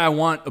 that's why I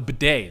want a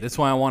bidet. That's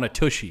why I want a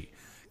Tushy.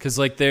 Because,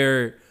 like,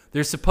 they're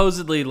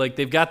supposedly, like,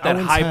 they've got that I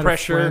once had high a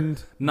pressure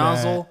friend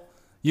nozzle.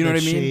 You know that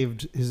what I mean?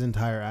 Shaved his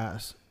entire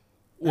ass.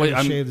 Wait,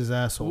 He shaved his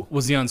asshole.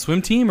 Was he on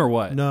swim team or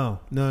what? No.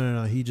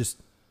 He just,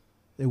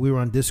 we were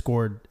on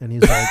Discord and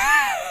he's like,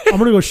 I'm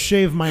gonna go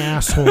shave my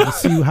asshole to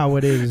see how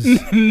it is.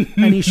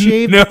 And he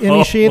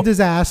shaved his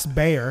ass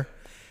bare.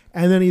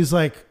 And then he's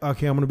like,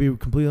 okay, I'm gonna be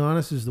completely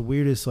honest, this is the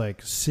weirdest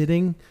like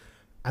sitting.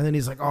 And then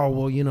he's like, oh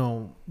well,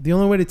 the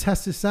only way to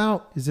test this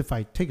out is if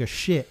I take a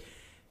shit.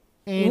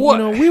 And What?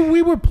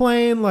 we were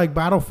playing like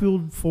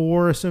Battlefield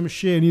 4 or some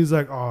shit, and he's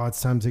like, oh,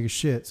 it's time to take a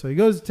shit. So he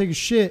goes to take a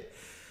shit,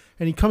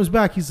 and he comes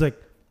back, he's like,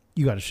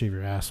 you got to shave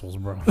your assholes,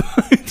 bro.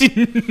 Dude,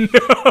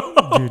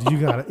 you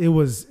got it.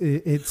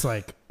 It's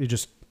like it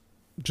just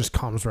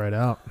comes right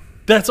out.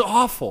 That's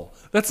awful.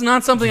 That's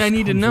not something I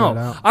need to comes know. right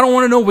out. I don't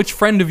want to know which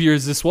friend of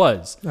yours this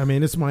was. I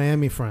mean, it's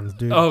Miami friends,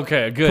 dude.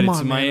 Okay, good. Come It's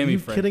on, a man. Are Miami you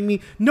friend. kidding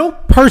me? No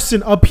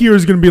person up here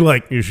is gonna be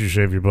like, you should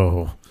shave your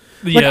butthole.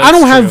 Like, Yeah, I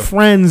don't that's have true.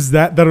 friends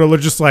that are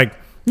just like,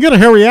 you got a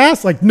hairy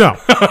ass? Like, no.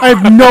 I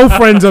have no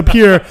friends up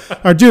here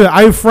or do that.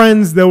 I have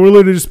friends that will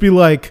literally just be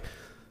like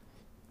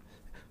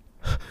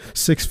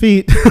 6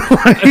 feet.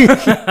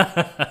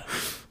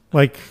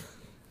 like,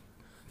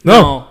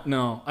 no.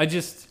 No.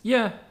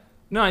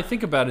 I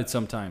think about it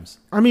sometimes.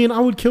 I mean, I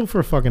would kill for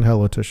a fucking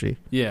Hello Tushy.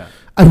 Yeah.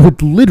 I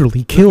would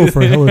literally kill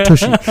for a Hello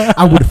Tushy.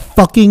 I would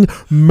fucking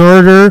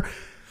murder.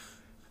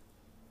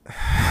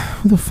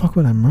 Who the fuck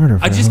would I murder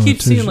for I a just Hello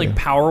keep seeing Tushy? like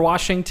power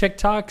washing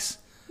TikToks,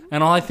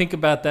 and all I think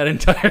about that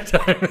entire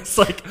time is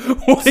like,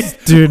 what?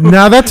 Dude,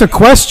 now that's a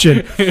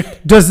question.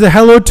 Does the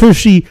Hello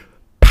Tushy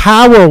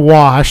power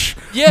wash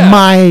Yeah.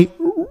 my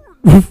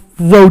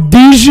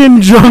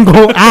Rhodesian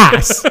jungle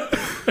ass?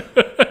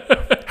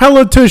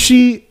 Hello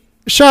Tushy,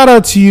 shout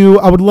out to you.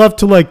 I would love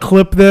to like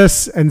clip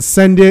this and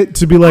send it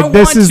to be like, I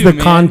this want is to, the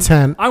man.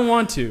 content. I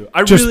want to.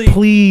 I Just really.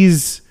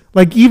 please,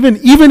 like even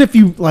if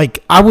you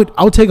like,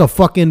 I'll take a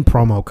fucking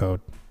promo code.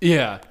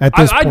 Yeah. At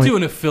this I'd point. do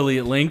an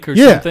affiliate link or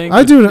Yeah, something. I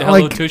with do. Hello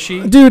Like,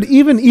 Tushy. dude,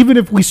 even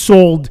if we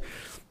sold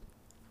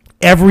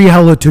every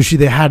Hello Tushy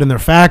they had in their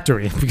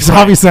factory, because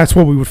obviously that's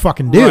what we would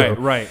fucking do.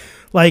 Right.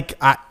 Like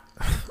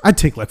I'd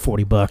take like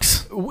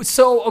 $40.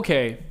 So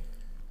okay,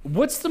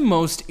 What's the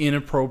most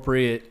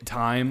inappropriate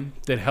time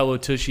that Hello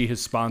Tushy has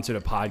sponsored a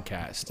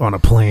podcast? On a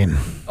plane.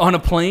 On a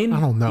plane?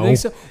 I don't know. You think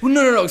so? Well,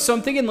 no. So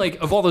I'm thinking like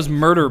of all those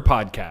murder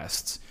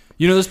podcasts.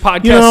 You know those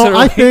podcasts You that know, are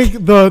I like,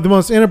 think the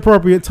most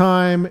inappropriate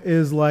time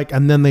is like,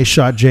 and then they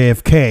shot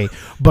JFK.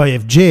 But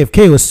if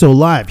JFK was still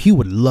alive, he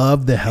would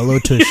love the Hello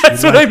Tushy.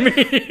 that's what I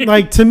mean.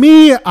 Like, to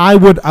me, I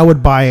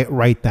would buy it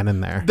right then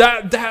and there.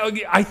 That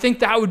I think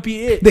that would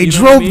be it. They You know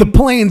drove what I the mean?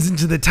 planes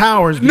into the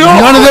towers. No!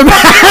 None of them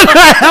had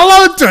a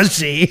Hello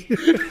Tushy.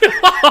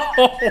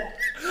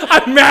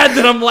 I'm mad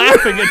that I'm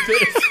laughing at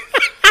this.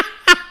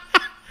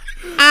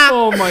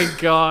 Oh my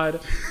god.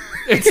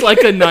 It's like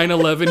a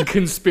 9/11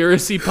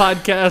 conspiracy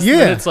podcast.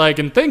 Yeah. And it's like,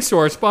 and thanks to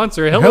our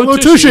sponsor, Hello, Hello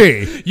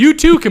Tushy. Tushy. You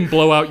too can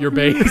blow out your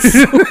base.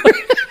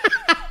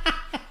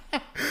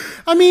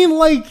 I mean,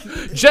 like,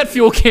 Jet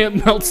fuel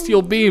can't melt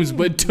steel beams,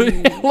 but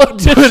Hello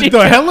Tushy.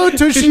 the Hello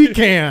Tushy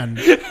can.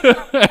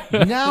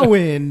 Now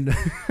in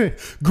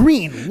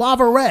green,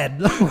 lava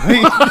red.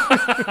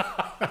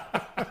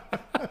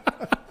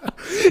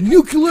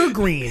 Nuclear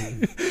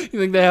green. You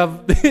think they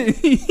have?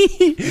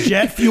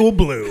 Jet fuel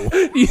blue.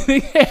 You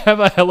think they have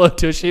a Hello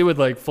Tushy with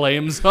like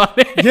flames on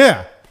it,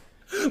 Yeah.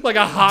 like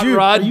a hot Dude,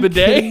 rod are you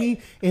bidet? kidding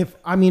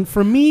me?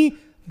 For me,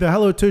 the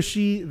Hello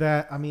Tushy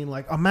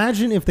like,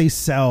 imagine if they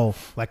sell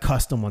like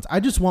custom ones. I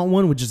just want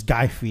one with just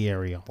Guy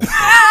Fieri on it.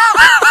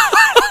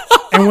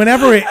 And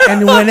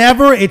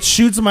whenever it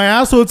shoots my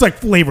asshole, it's like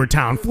Flavor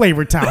Town.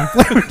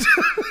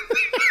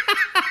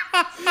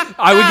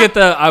 I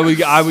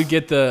would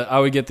get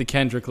the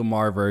Kendrick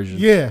Lamar version.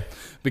 Yeah.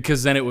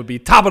 Because then it would be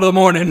top of the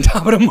morning,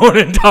 top of the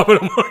morning, top of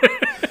the morning.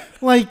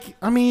 Like,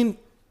 I mean,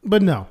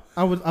 but no,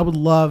 I would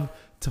love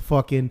to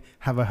fucking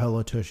have a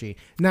Hello Tushy.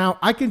 Now,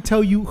 I can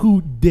tell you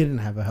who didn't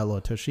have a Hello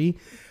Tushy.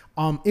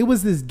 It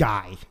was this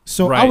guy.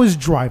 So I Right. was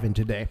driving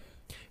today,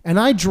 and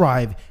I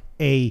drive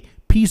a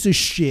piece of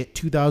shit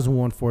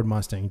 2001 Ford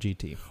Mustang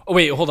GT. Oh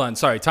wait, hold on.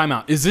 Sorry, time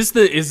out. Is this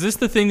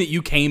the thing that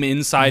you came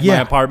inside my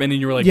Yeah. apartment and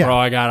you were like, Yeah. bro,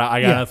 I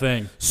got Yeah. a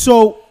thing.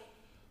 So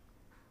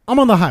I'm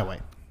on the highway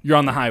You're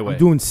on the highway.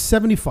 doing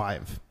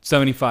 75,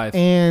 75.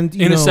 and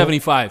In a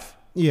 75.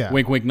 Yeah.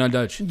 Wink, wink,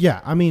 nudge. Yeah,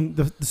 I mean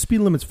the speed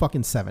limit's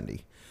fucking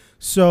 70.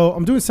 So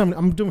I'm doing 70.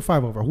 I'm doing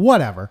 5 over.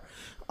 Whatever.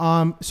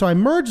 So I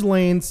merge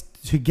lanes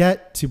to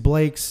get to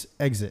Blake's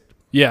exit.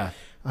 Yeah.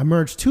 I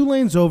merge 2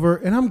 lanes over,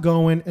 and I'm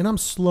going, and I'm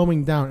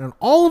slowing down, and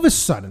all of a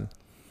sudden,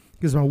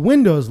 because my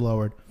window is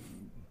lowered,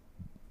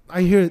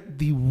 I hear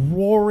the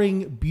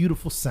roaring,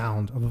 beautiful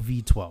sound of a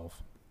V12.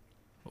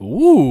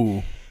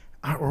 Ooh.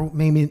 Or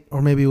maybe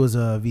it was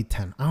a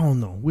V10. I don't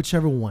know,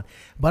 whichever one.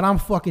 But I'm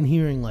fucking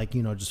hearing like,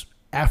 just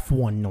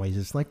F1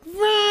 noises, like,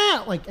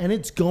 and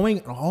it's going,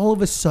 and all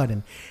of a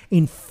sudden,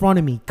 in front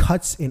of me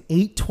cuts an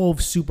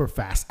 812 super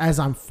fast as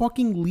I'm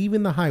fucking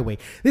leaving the highway.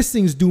 This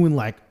thing's doing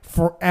like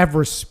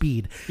forever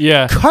speed.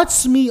 Yeah.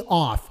 Cuts me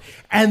off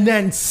and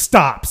then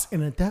stops.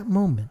 And at that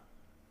moment,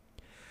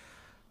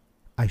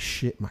 I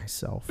shit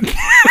myself.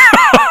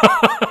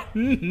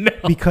 No.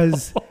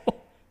 Because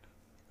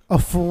a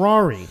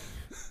Ferrari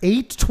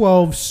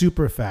 812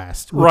 super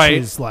fast, which Right.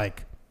 is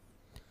like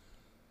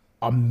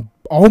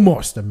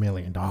almost $1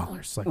 million,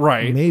 like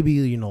Right.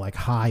 maybe like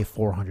high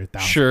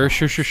 400,000.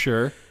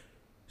 Sure.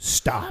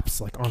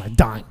 Stops like on a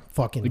dime,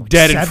 fucking like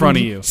dead in front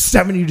of you.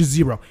 70 to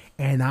 0,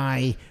 and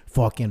I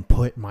fucking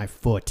put my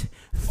foot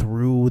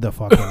through the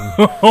fucking.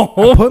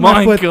 Oh I put my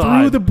my foot God.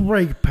 through the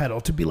brake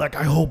pedal to be like,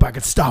 I hope I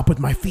could stop with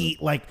my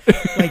feet. Like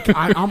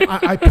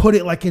I put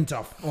it like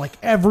into like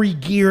every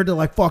gear to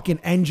like fucking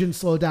engine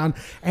slow down,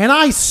 and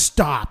I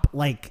stop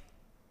like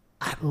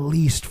at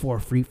least 4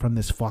 feet from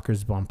this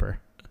fucker's bumper.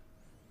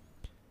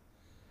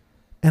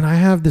 And I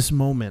have this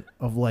moment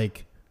of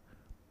like,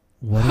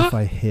 what if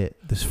I hit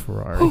this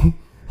Ferrari?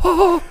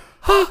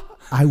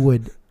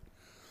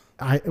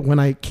 When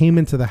I came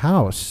into the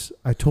house,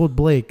 I told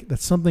Blake that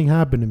something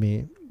happened to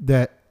me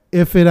that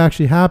if it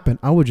actually happened,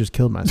 I would just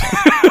kill myself.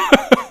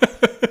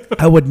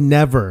 I would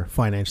never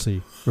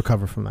financially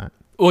recover from that.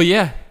 Well,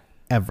 yeah.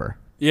 Ever.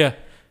 Yeah.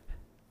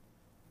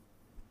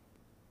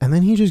 And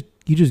then he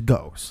just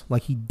goes.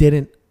 Like he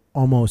didn't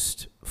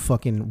almost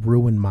fucking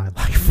ruin my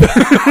life.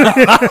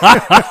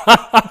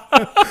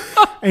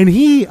 And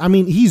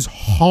he's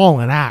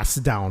hauling ass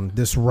down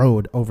this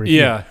road over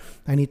here. Yeah.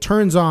 And he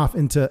turns off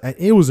into,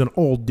 it was an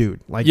old dude.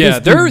 Like, Yeah,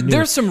 this dude knew.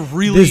 there's some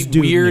really This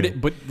dude weird knew.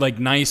 but like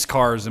nice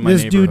cars in my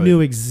This neighborhood. dude knew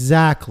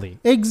exactly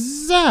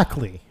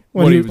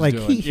What he was like.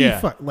 doing.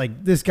 Yeah.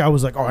 Like this guy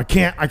was like, oh, I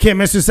can't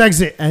miss this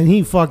exit, and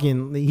he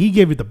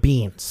gave it the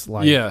beans.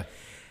 Like, Yeah.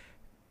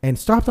 and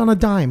stopped on a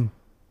dime.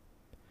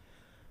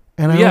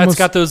 And It's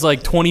got those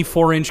like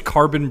 24-inch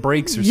carbon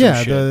brakes or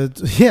some shit.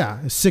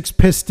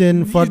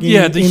 6-piston fucking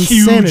Yeah, the huge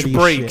insanity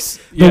brakes.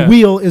 shit. Yeah. The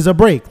wheel is a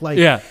brake. Like,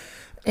 Yeah.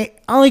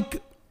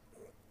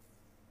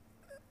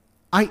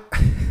 I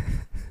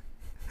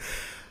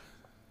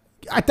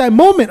at that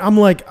moment I'm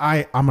like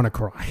I'm gonna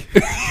cry.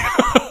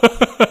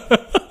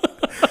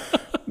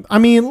 I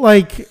mean,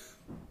 like,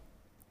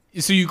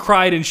 So you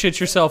cried and shit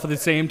yourself at the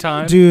same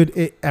time?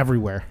 Dude,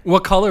 everywhere.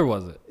 What color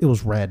was it? It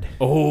was red.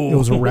 Oh. It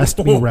was Arrest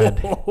Me Red.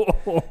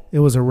 It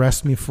was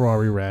Arrest Me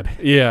Ferrari Red.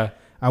 Yeah.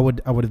 I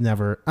would have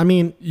never. I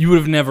mean, You would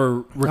have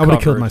never recovered. I would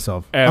have killed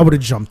myself. ever. I would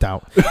have jumped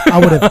out.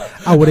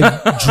 I would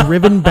have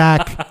driven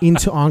back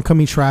into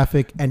oncoming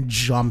traffic and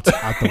jumped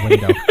out the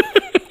window.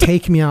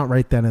 Take me out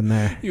right then and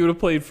there. You would have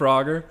played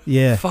Frogger?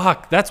 Yeah.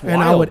 Fuck, that's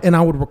wild. And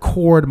I would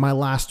record my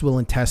last will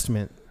and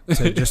testament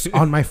to just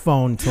on my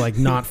phone to like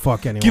not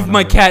fuck anyone. Give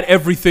my over. cat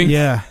everything.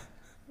 Yeah.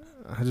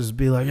 I just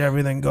be like,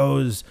 everything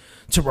goes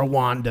to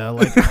Rwanda.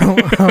 Like,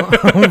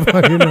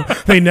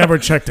 they never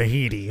check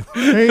Tahiti.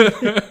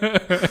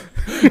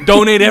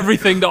 Donate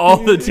everything to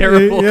all the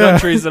terrible Yeah.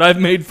 countries that I've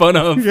made fun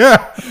of.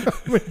 Yeah.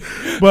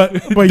 but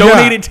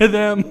Donate it to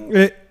them.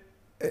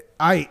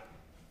 I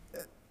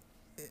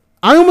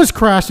almost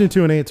crashed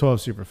into an 812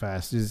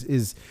 Superfast.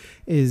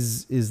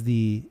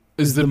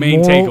 Is the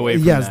main takeaway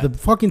from yes, that. the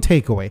fucking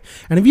takeaway.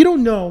 And if you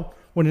don't know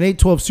what an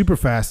 812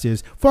 Superfast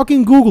is,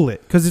 fucking Google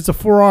it because it's a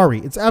Ferrari.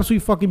 It's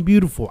absolutely fucking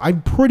beautiful.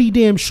 I'm pretty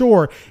damn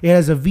sure it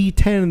has a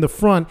V10 in the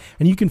front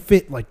and you can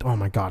fit like, oh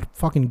my God,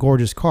 fucking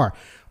gorgeous car.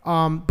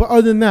 But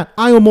other than that,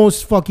 I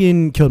almost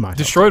fucking killed myself.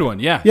 Destroyed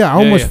one, yeah. Yeah, I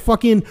almost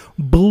fucking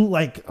blew,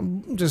 like,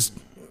 just,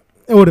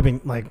 it would have been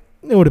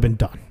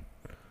done.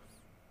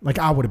 Like,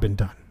 I would have been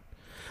done.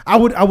 I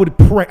would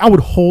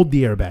hold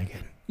the airbag in.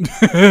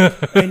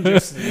 And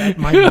just let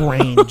my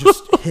brain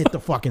just hit the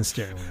fucking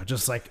steering wheel,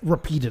 just like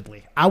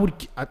repeatedly.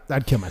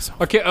 I'd kill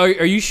myself. Okay,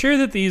 are you sure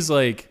that these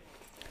like,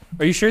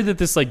 are you sure that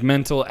this like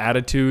mental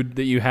attitude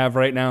that you have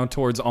right now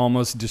towards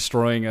almost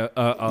destroying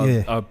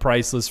a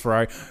priceless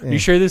Ferrari, are you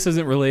sure this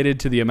isn't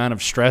related to the amount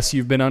of stress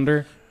you've been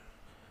under?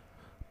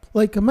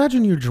 Like,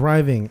 imagine you're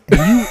driving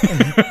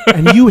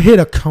and you hit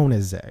a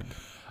Koenigsegg.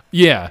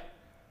 Yeah.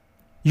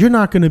 You're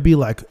not going to be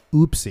like,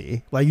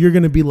 oopsie. Like, you're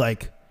going to be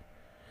like,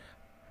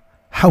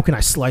 how can I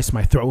slice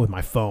my throat with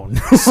my phone?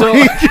 So,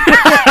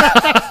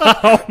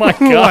 oh my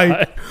God.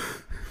 Like,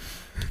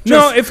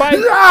 no, if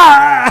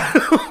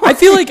I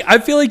feel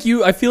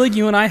like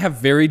you and I have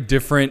very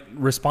different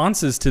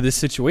responses to this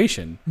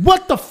situation.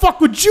 what the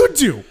fuck would you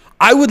do?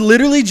 I would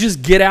literally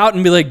just get out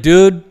and be like,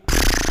 dude,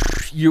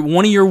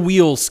 one of your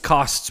wheels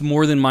costs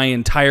more than my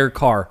entire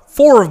car.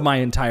 4 of my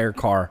entire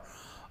car.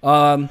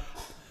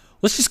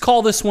 Let's just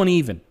call this one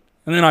even.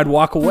 And then I'd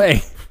walk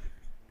away.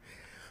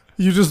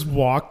 You just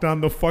walked on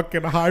the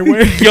fucking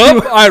highway?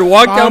 Yup, I'd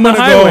walk down the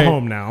highway. I'm going to go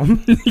home now.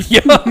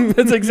 Yup,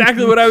 that's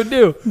exactly what I would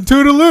do.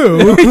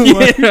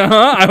 Toodaloo. Yeah,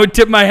 I would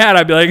tip my hat.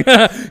 I'd be like,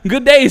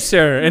 good day,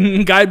 sir. And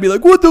the guy'd be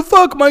like, what the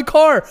fuck, my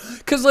car?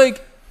 Because,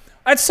 like,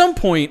 at some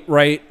point,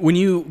 right,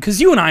 because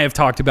you and I have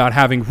talked about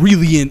having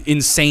really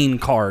insane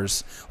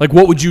cars. Like,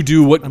 what would you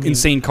do? What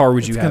insane car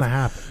would you have? It's going to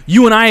happen.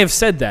 You and I have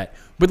said that.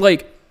 But,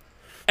 like,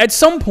 at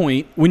some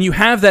point, when you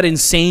have that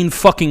insane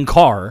fucking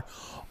car,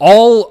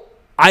 all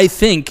I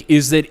think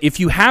is that if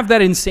you have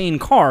that insane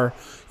car,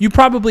 you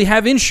probably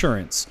have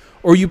insurance,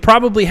 or you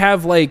probably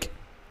have like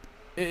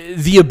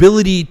the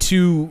ability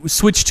to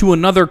switch to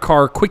another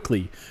car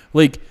quickly.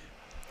 Like,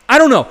 I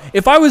don't know.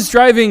 If I was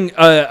driving,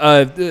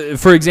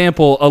 for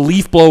example, a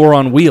leaf blower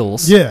on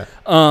wheels, Yeah.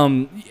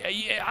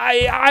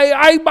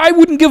 I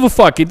wouldn't give a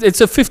fuck.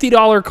 It's a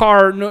 $50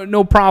 car,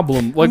 no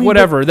problem. Like,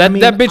 whatever. That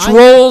bitch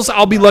rolls.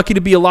 I'll be lucky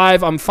to be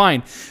alive. I'm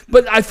fine.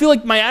 But I feel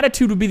like my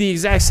attitude would be the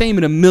exact same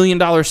in $1 million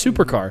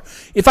supercar.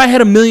 If I had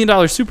 $1 million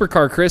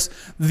supercar, Chris,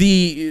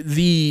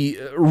 the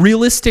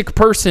realistic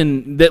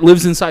person that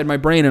lives inside my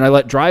brain and I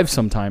let drive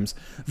sometimes,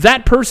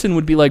 that person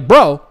would be like,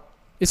 bro,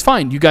 it's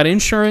fine. You got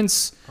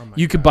insurance.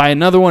 You could buy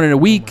another one in a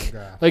week.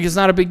 Like, it's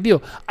not a big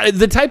deal.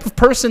 The type of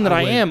person that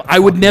I am, I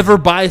would never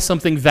buy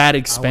something that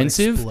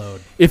expensive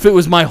if it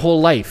was my whole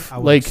life. I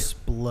would like,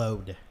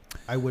 explode.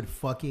 I would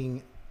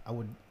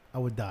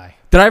die.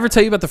 did I ever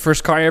tell you about the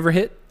first car I ever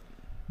hit?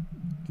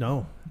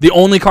 No. The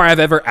only car I've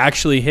ever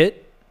actually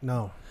hit?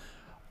 No.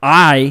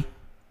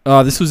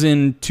 This was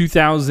in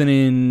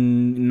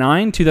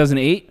 2009,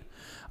 2008.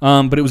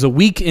 But it was a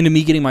week into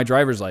me getting my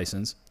driver's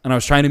license, and I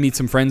was trying to meet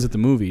some friends at the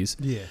movies.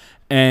 Yeah.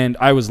 And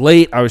I was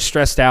late. I was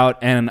stressed out,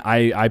 and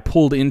I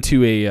pulled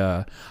into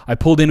a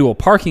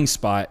parking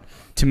spot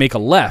to make a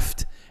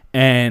left,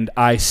 and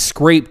I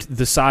scraped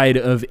the side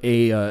of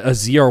a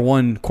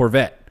ZR1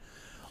 Corvette.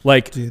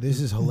 Like, dude, this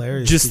is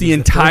hilarious. Just the The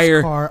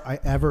entire first car I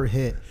ever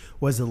hit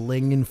was a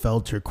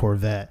Lingenfelter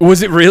Corvette.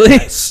 Was it really?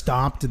 I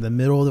stopped in the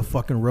middle of the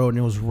fucking road, and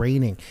it was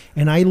raining,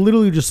 and I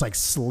literally just like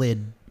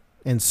slid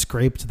and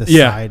scraped the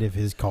side of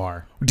his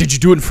car. Did you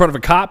do it in front of a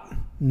cop?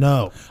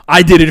 No.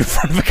 I did it in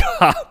front of a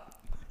cop.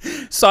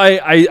 So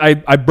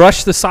I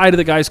brushed the side of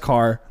the guy's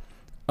car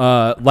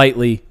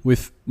lightly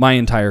with my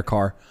entire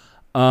car.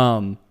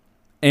 And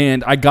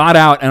I got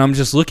out, and I'm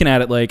just looking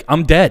at it like,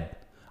 I'm dead.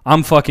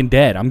 I'm fucking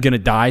dead. I'm going to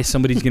die.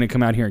 Somebody's going to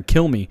come out here and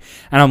kill me.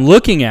 And I'm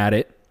looking at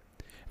it,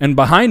 and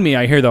behind me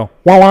I hear the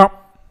wah-wah.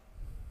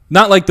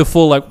 Not like the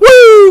full like,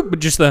 woo, but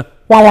just the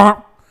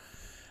wah-wah.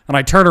 And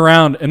I turn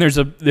around, and there's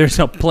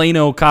a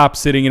Plano cop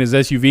sitting in his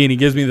SUV, and he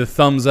gives me the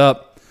thumbs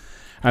up.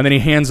 And then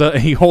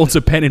he holds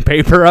a pen and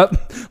paper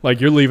up,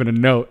 like, you're leaving a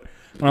note.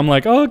 And I'm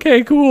like, oh,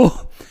 okay,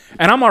 cool.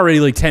 And I'm already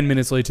like 10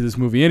 minutes late to this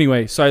movie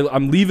anyway. So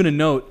I'm leaving a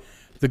note.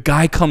 The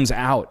guy comes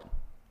out.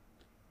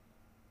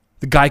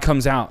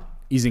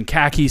 He's in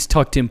khakis,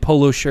 tucked in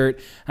polo shirt.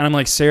 And I'm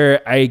like,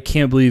 Sarah, I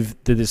can't believe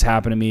that this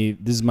happened to me.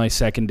 This is my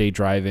second day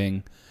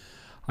driving.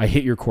 I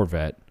hit your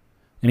Corvette.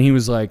 And he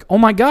was like, oh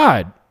my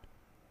God.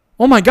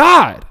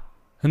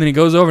 And then he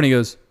goes over and he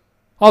goes,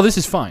 oh, this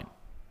is fine.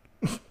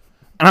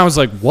 And I was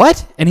like,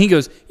 what? And he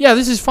goes, yeah,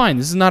 this is fine.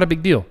 This is not a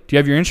big deal. Do you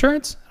have your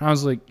insurance? And I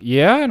was like,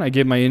 yeah. And I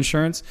give my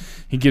insurance.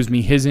 He gives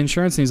me his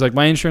insurance. And he's like,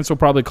 my insurance will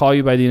probably call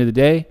you by the end of the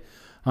day.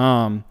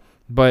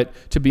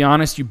 But to be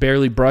honest, you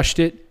barely brushed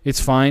it. It's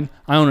fine.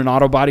 I own an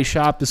auto body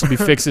shop. This will be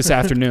fixed this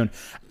afternoon.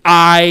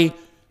 I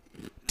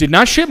did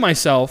not shit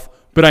myself,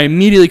 but I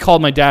immediately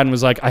called my dad and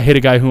was like, I hit a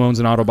guy who owns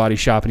an auto body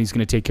shop and he's going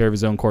to take care of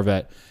his own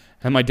Corvette.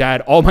 And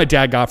all my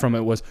dad got from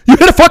it was, you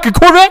hit a fucking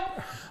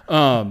Corvette?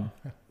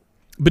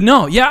 But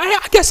no, yeah,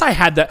 I guess I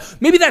had that.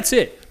 Maybe that's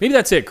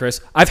it, Chris.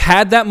 I've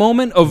had that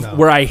moment of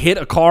where I hit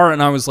a car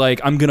and I was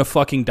like, I'm going to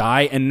fucking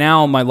die. And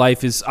now my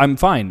life is, I'm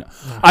fine. No.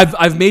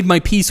 I've made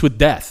my peace with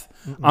death.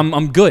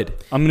 I'm good.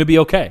 I'm going to be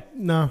okay.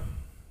 No.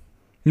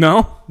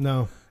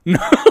 I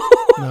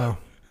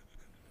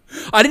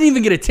didn't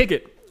even get a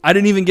ticket. I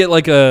didn't even get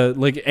like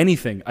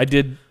anything. I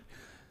did.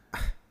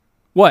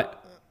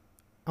 What?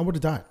 I would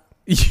have died.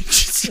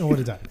 I would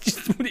have died.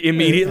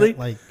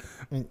 Immediately?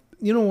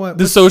 You know what?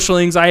 The social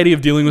anxiety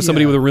of dealing with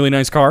somebody with a really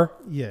nice car?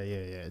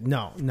 Yeah.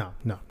 No.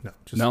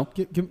 Just no?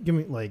 Give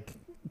me,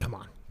 come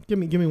on. Give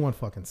me 1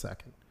 fucking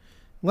second.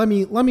 Let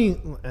me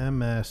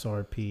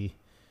MSRP.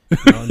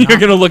 No, You're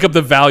going to look up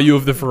the value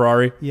of the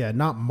Ferrari? Yeah,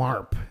 not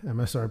MARP.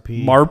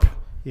 MSRP. MARP?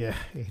 Yeah.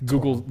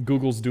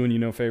 Google's doing you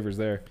no favors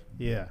there.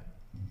 Yeah.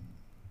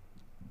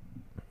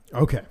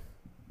 Okay.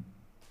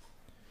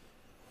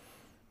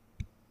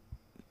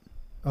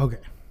 All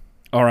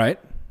right.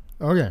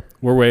 Okay.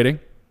 We're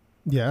waiting.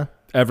 Yeah.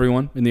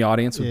 Everyone in the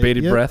audience with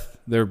bated breath.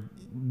 They're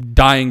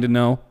dying to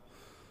know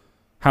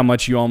how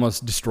much you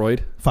almost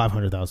destroyed.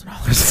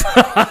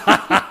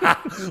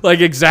 $500,000.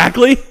 Like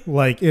exactly?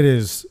 Like it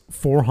is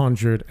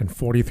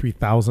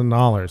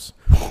 $443,000.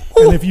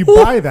 And if you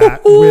buy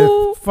that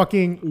with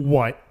fucking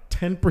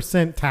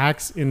 10%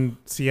 tax in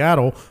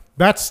Seattle,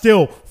 that's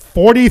still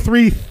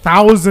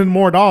 $43,000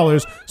 more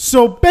dollars.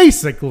 So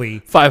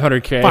basically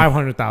 $500K.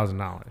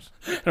 $500,000.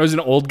 And it was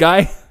an old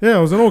guy? Yeah,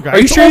 it was an old guy. Are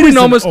you sure you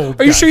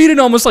didn't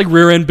almost like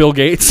rear end Bill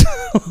Gates?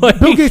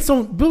 Bill Gates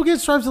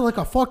drives like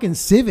a fucking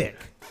Civic.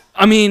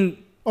 I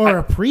mean, or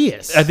a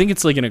Prius. I think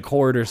it's like an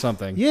Accord or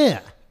something.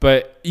 Yeah.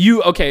 But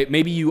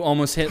maybe you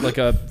almost hit like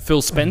a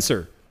Phil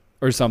Spencer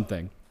or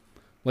something.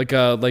 Like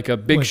a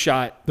big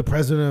shot. The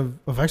president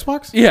of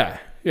Xbox? Yeah.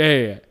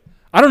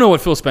 I don't know what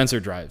Phil Spencer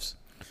drives.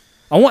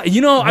 I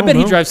bet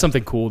he drives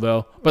something cool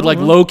though. But like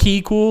low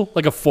key cool,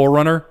 like a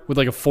 4Runner with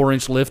like a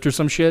 4-inch lift or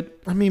some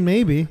shit. I mean,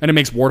 maybe. And it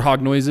makes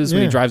warthog noises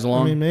when he drives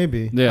along. I mean,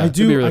 maybe. Yeah, I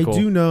do. Really cool. I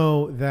do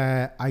know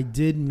that I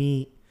did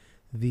meet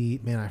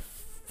I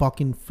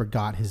fucking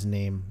forgot his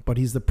name, but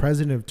he's the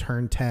president of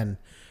Turn 10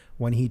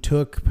 when he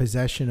took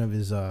possession of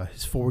his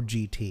Ford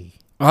GT.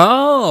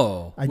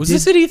 Oh,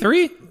 this at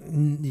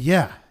E3?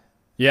 Yeah.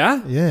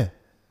 Yeah? Yeah.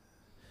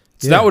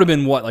 So that would have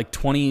been what, like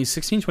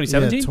 2016,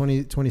 2017? Yeah,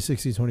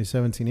 2016,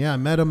 2017. Yeah, I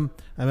met him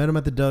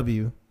at the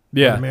W.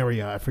 Yeah. The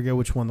Marriott. I forget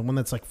which one. The one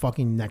that's like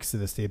fucking next to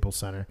the Staples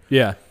Center.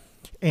 Yeah.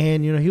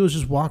 And, he was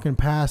just walking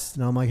past,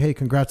 and I'm like, hey,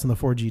 congrats on the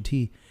Ford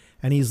GT.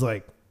 And he's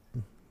like,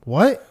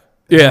 what?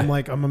 Yeah. And I'm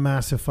like, I'm a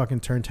massive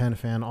fucking Turn 10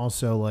 fan.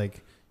 Also,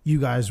 like,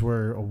 you guys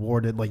were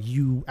awarded, like,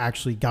 you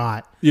actually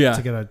got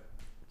to get a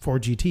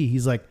Ford GT.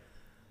 He's like,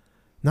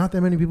 not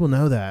that many people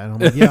know that. And I'm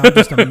like, yeah, I'm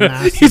just a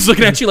massive... He's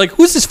looking at you like,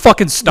 who's this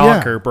fucking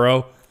stalker,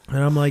 bro? And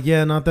I'm like,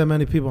 yeah, not that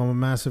many people. I'm a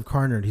massive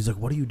car nerd. He's like,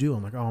 what do you do?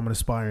 I'm like, oh, I'm an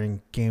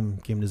aspiring game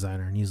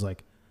designer. And he's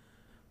like,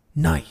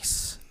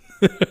 nice.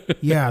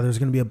 Yeah, there's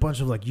going to be a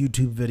bunch of like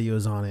YouTube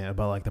videos on it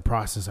about like the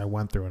process I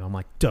went through. And I'm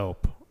like,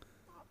 dope.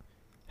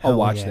 I'll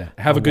watch that.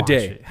 Have a good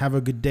day. Have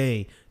a good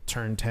day,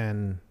 Turn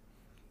 10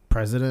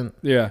 president.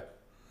 Yeah.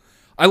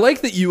 I like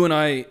that you and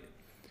I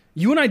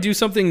do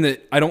something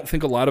that I don't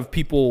think a lot of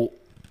people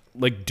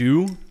like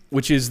do,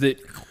 which is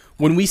that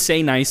when we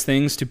say nice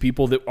things to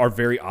people that are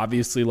very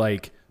obviously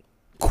like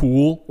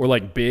cool or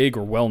like big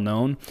or well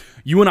known,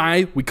 you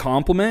and we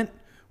compliment,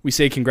 we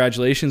say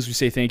congratulations, we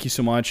say thank you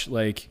so much,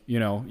 like,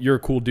 you're a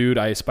cool dude,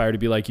 I aspire to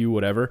be like you,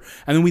 whatever,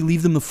 and then we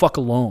leave them the fuck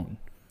alone.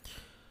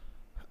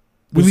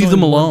 We leave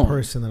them alone. One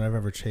person that I've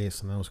ever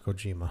chased, and that was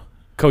Kojima.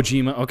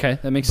 Okay,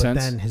 that makes sense.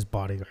 But then his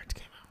bodyguards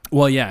came out.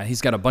 Well, yeah,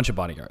 he's got a bunch of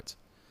bodyguards.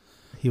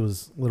 He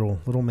was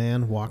little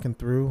man walking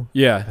through.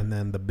 Yeah. And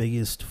then the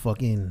biggest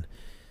fucking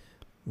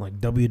like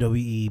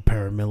WWE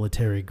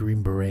paramilitary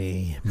Green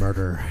Beret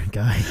murder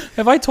guy.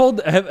 Have I told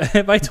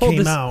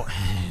this out.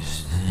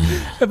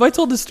 Have I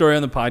told this story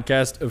on the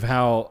podcast of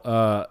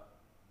how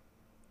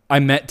I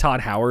met Todd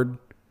Howard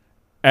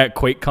at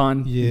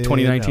QuakeCon in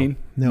 2019?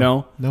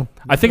 No.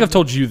 I think I've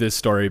told you this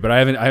story, but I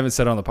haven't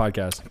said it on the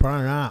podcast.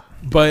 Probably not.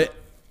 But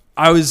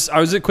I was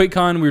at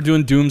QuakeCon. We were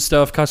doing Doom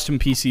stuff, custom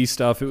PC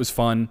stuff. It was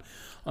fun.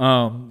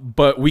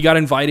 But we got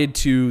invited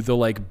to the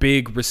like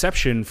big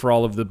reception for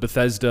all of the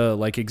Bethesda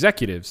like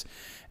executives.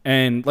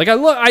 And like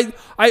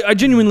I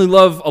genuinely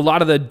love a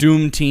lot of the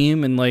Doom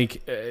team, and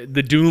like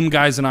the Doom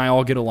guys and I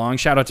all get along.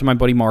 Shout out to my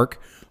buddy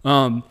Mark.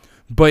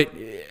 But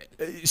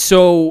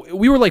so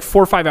we were like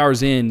 4 or 5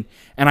 hours in,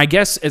 and I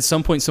guess at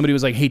some point somebody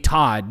was like, "Hey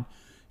Todd,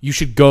 you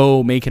should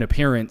go make an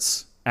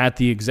appearance at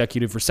the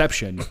executive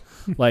reception,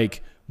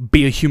 like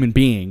be a human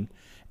being."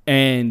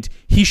 And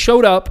he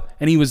showed up,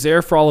 and he was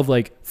there for all of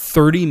like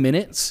 30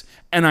 minutes.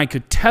 And I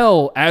could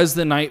tell as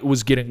the night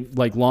was getting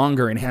like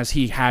longer and as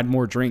he had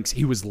more drinks,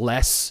 he was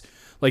less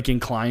like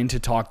inclined to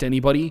talk to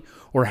anybody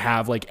or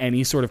have like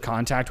any sort of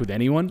contact with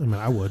anyone. I mean,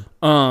 I would.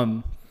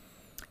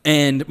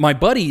 And my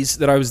buddies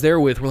that I was there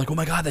with were like, "Oh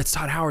my God, that's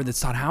Todd Howard. That's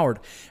Todd Howard."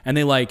 And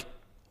they like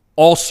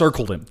all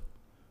circled him.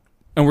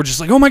 And we're just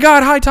like, "Oh my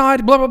God, hi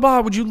Todd, blah, blah,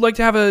 blah. Would you like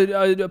to have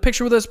a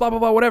picture with us, blah, blah,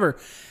 blah, whatever."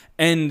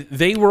 And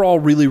they were all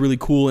really, really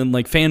cool and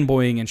like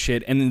fanboying and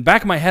shit. And in the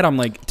back of my head, I'm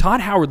like,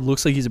 Todd Howard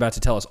looks like he's about to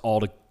tell us all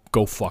to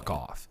go fuck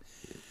off.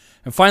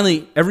 And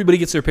finally, everybody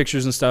gets their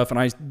pictures and stuff, and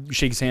I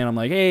shake his hand. I'm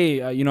like,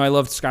 "Hey, I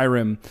loved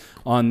Skyrim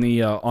on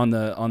the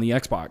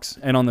Xbox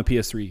and on the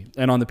PS3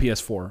 and on the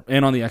PS4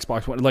 and on the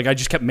Xbox One." Like I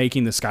just kept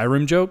making the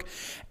Skyrim joke,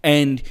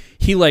 and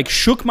he like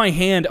shook my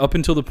hand up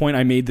until the point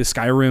I made the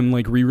Skyrim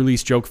like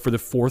re-release joke for the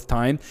 4th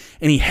time,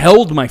 and he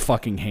held my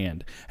fucking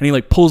hand, and he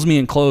like pulls me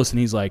in close, and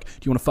he's like, "Do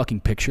you want a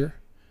fucking picture?"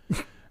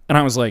 And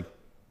I was like,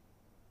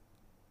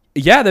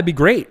 "Yeah, that'd be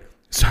great."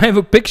 So I have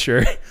a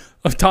picture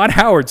of Todd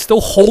Howard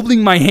still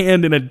holding my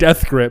hand in a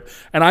death grip,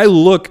 and I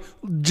look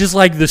just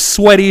like the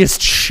sweatiest,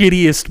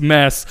 shittiest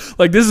mess.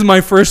 Like, this is my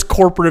first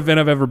corporate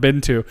event I've ever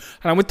been to,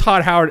 and I'm with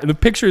Todd Howard, and the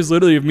picture is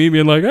literally of me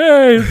being like,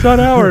 "Hey, it's Todd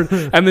Howard,"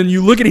 and then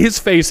you look at his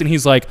face, and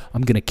he's like,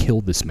 "I'm gonna kill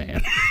this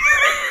man."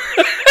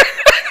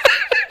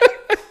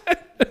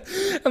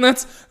 And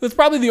that's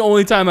probably the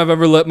only time I've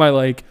ever let my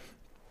like.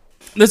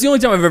 That's the only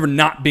time I've ever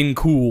not been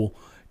cool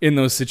in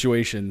those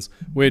situations,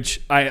 which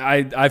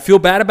I feel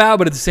bad about,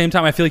 but at the same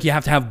time, I feel like you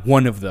have to have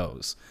one of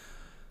those.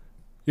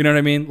 You know what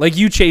I mean? Like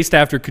you chased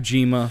after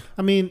Kojima.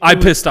 I mean, I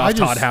pissed off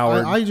Todd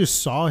Howard. I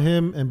just saw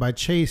him, and by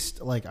chased,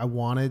 like I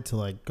wanted to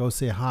like go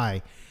say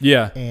hi.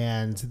 Yeah.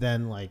 And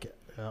then like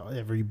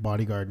every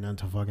bodyguard known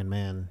to fucking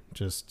man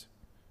just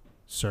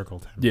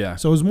circled him. Yeah.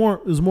 So it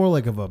was more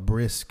like of a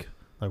brisk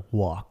like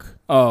walk.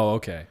 Oh,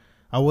 okay.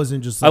 I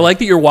wasn't just. I like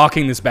that you're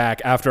walking this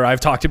back after I've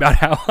talked about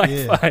how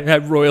I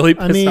had royally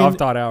pissed off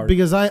Todd Howard.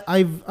 Because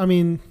I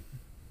mean,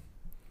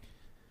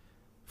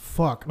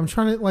 fuck. I'm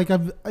trying to like.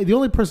 The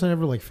only person I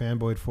ever like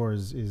fanboyed for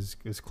is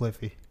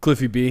Cliffy.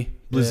 Cliffy B.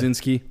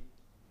 Blazinski.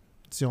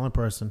 It's the only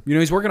person. You know,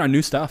 he's working on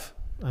new stuff.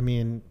 I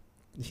mean,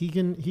 he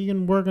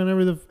can work on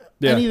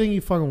anything he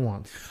fucking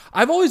wants.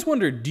 I've always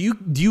wondered, do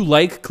you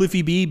like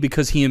Cliffy B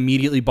because he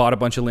immediately bought a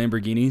bunch of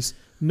Lamborghinis?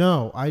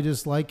 No, I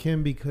just like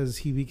him because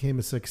he became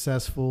a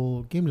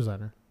successful game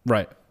designer.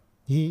 Right.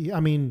 He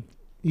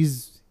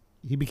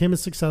became a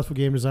successful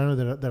game designer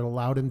that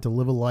allowed him to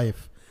live a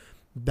life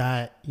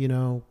that he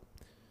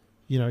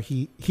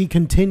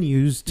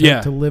continues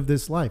to live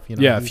this life.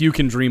 Few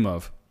can dream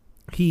of.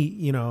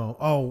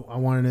 I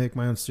wanted to make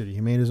my own studio. He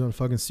made his own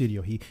fucking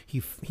studio. He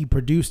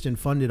produced and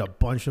funded a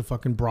bunch of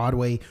fucking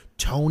Broadway,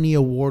 Tony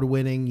Award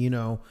winning,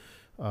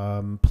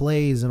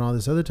 plays and all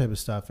this other type of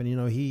stuff. And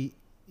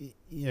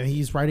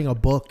he's writing a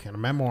book and a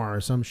memoir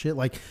or some shit.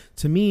 Like,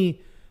 to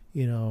me,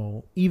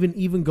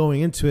 even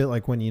going into it,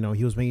 like when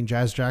he was making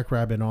Jazz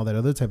Jackrabbit and all that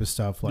other type of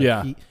stuff.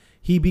 Like,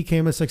 he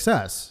became a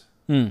success.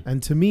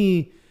 And to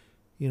me,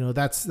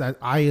 that's that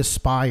I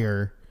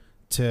aspire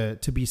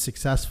to be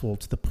successful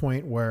to the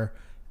point where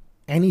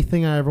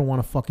anything I ever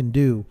want to fucking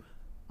do,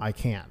 I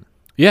can.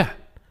 Yeah.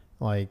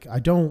 Like, I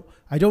don't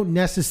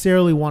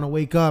necessarily want to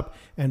wake up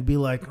and be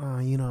like,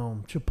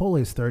 Chipotle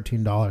is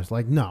 $13.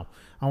 Like, no,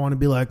 I want to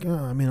be like,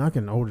 I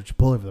can order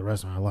Chipotle for the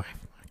rest of my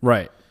life.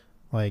 Right.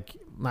 Like,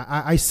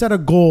 I set a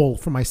goal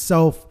for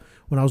myself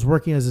when I was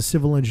working as a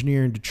civil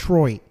engineer in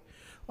Detroit,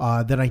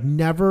 that I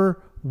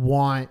never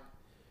want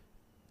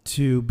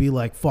to be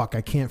like, fuck,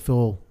 I can't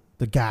fill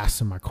the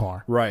gas in my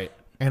car. Right.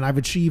 And I've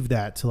achieved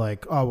that to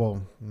like, oh,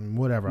 well,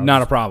 whatever.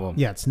 Not a problem.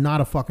 Yeah, it's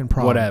not a fucking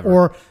problem. Whatever.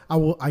 Or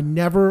I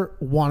never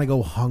want to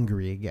go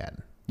hungry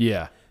again.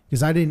 Yeah.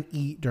 Because I didn't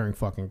eat during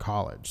fucking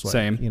college. Like,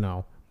 Same.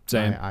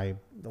 Same. I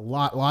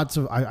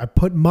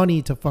put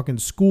money to fucking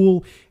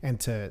school and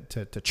to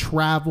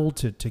travel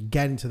to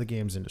get into the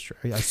games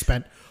industry. I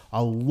spent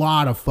a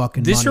lot of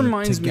fucking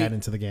money to get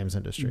into the games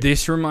industry.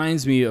 This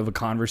reminds me of a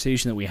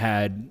conversation that we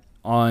had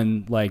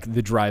on like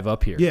the drive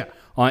up here. Yeah.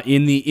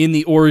 In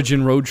the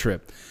Origin road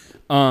trip.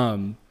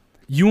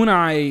 You and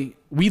I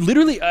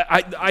literally,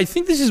 I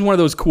think this is one of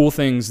those cool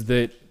things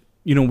that,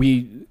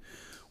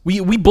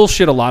 we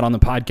bullshit a lot on the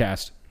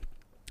podcast,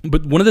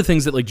 but one of the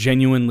things that like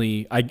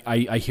genuinely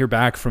I hear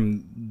back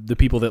from the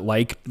people that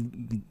like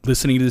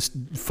listening to this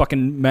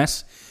fucking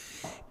mess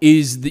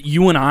is that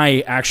you and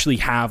I actually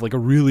have like a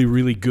really,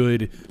 really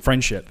good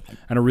friendship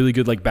and a really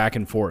good like back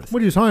and forth.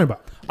 What are you talking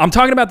about? I'm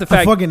talking about the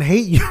fact I fucking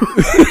hate you.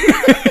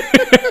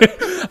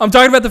 I'm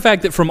talking about the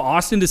fact that from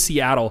Austin to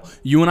Seattle,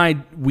 you and I,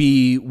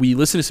 we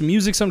listen to some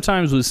music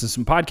sometimes, we listen to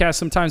some podcasts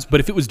sometimes, but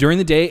if it was during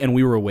the day and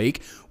we were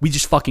awake, we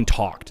just fucking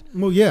talked.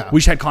 Well, yeah. We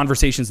just had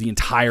conversations the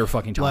entire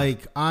fucking time.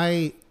 Like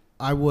I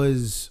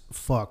was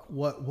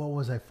what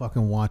was I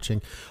fucking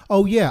watching?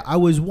 Oh yeah, I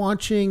was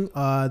watching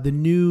the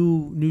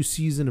new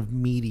season of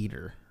Meat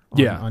Eater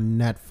on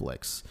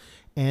Netflix.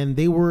 And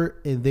they were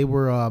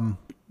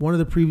one of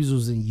the previews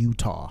was in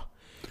Utah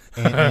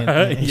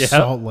and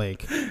Salt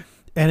Lake.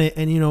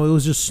 And you know, it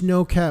was just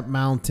snow-capped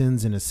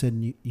mountains and it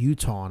said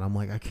Utah and I'm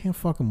like, I can't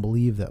fucking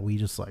believe that we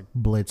just like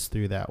blitzed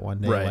through that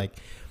one day. Right. Like,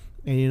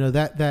 and you know,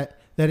 that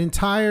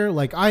entire,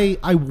 like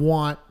I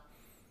want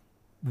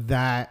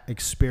that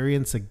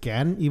experience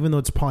again, even though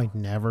it's probably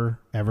never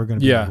ever going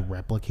to be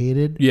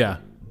replicated. Yeah.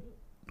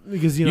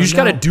 Because you just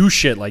got to do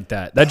shit like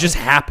that. That just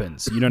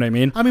happens. You know what I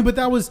mean? I mean, but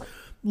that was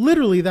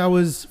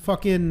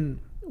fucking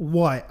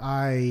what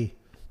I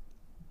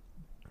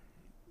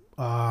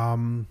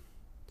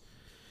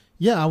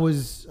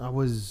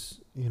was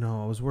you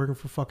know, I was working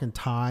for fucking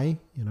Ty,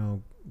 you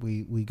know,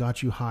 we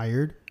got you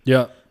hired.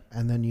 Yeah.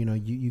 And then, you know,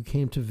 you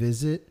came to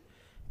visit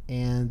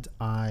and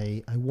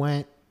I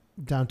went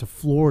down to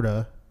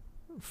Florida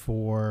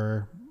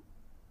for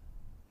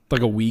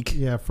like a week.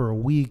 Yeah, for a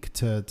week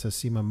to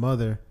see my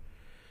mother.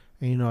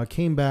 And you know, I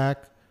came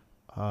back,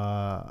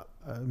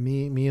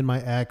 me and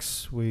my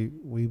ex, we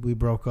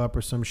broke up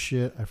or some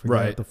shit. I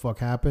forget what the fuck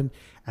happened.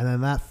 And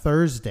then that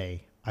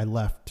Thursday, I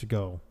left to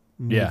go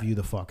move you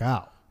the fuck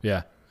out.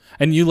 Yeah.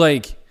 And you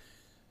like,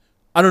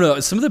 I don't know,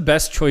 some of the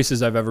best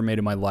choices I've ever made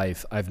in my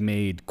life, I've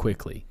made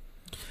quickly.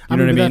 You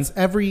know what I mean? That's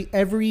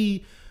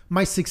every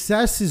my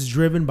success is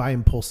driven by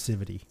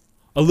impulsivity.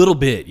 A little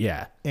bit,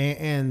 yeah.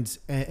 And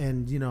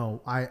you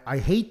know, I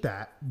hate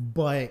that,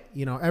 but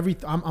you know,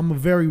 I'm a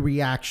very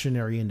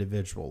reactionary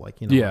individual. Like,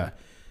 you know, yeah.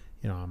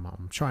 You know,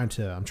 I'm trying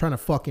to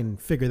fucking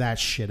figure that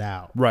shit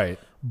out. Right.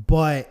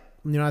 But,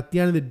 you know, at the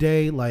end of the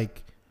day,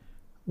 like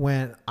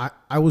when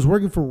I was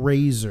working for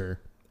Razer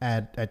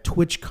at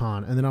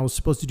TwitchCon and then I was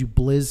supposed to do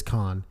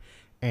BlizzCon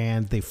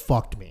and they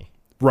fucked me.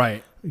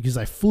 Right. Because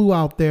I flew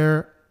out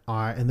there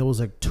and there was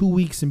like 2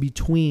 weeks in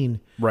between.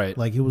 Right.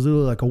 Like it was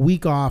literally like a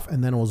week off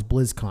and then it was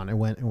BlizzCon. It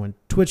went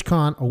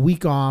TwitchCon, a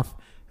week off,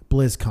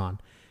 BlizzCon.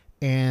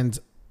 And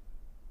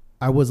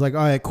I was like,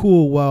 all right,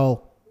 cool.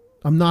 Well,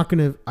 I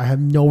have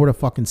nowhere to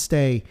fucking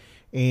stay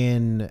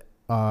in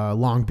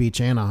Long Beach,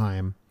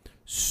 Anaheim.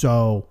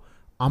 So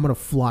I'm going to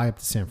fly up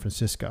to San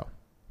Francisco.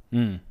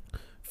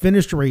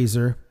 Finished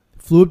Razer,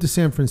 flew up to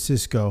San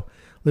Francisco,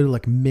 literally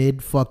like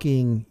mid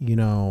fucking, you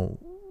know,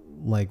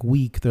 like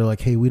week. They're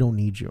like, hey, we don't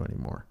need you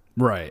anymore.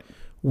 Right.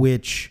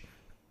 Which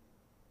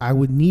I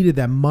would needed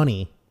that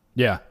money.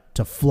 Yeah.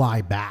 To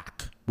fly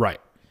back. Right.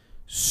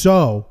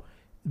 So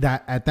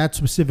that at that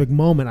specific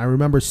moment, I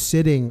remember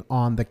sitting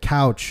on the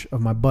couch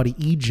of my buddy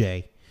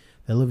EJ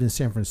that lived in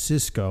San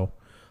Francisco.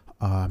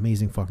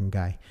 Amazing fucking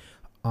guy.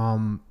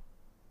 And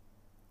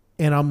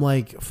I'm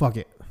like, fuck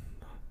it.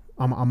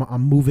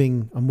 I'm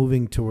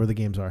moving to where the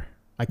games are.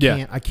 I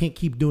can't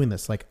keep doing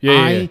this. Like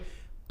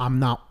I'm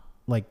not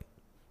like,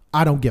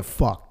 I don't get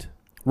fucked.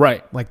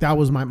 Right. Like that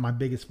was my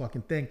biggest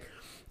fucking thing.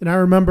 And I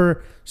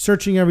remember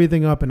searching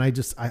everything up and I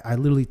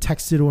literally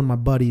texted one of my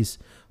buddies.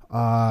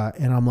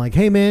 And I'm like,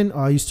 hey man,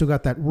 you still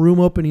got that room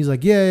open? He's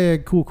like, yeah,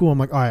 cool. I'm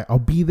like, all right, I'll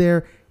be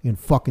there in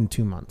fucking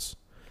 2 months.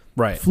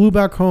 Right. Flew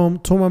back home,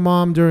 told my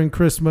mom during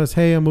Christmas,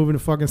 hey, I'm moving to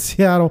fucking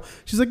Seattle.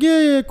 She's like,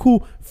 yeah,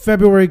 cool.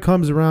 February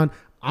comes around.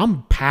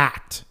 I'm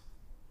packed.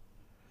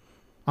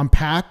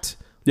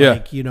 Yeah.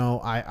 Like, you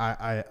know,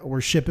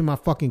 we're shipping my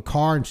fucking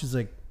car and she's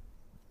like,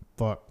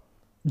 fuck.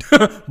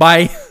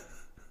 Bye.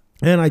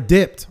 And I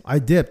dipped. I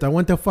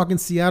went to fucking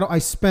Seattle. I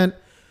spent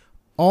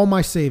all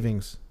my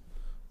savings.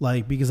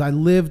 Like, because I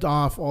lived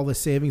off all the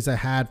savings I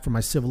had from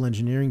my civil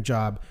engineering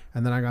job.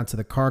 And then I got into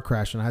the car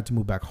crash and I had to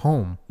move back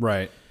home.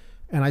 Right.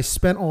 And I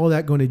spent all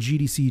that going to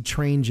GDC,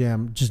 Train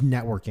Jam, just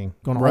networking,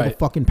 going to all the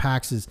fucking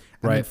PAXs.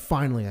 And then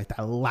finally, like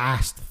that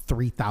last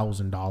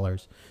 $3,000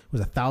 it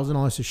was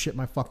 $1,000 to ship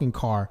my fucking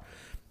car.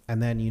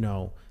 And then, you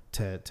know,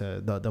 to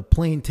the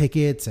plane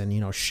tickets and,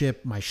 you know,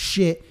 ship my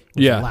shit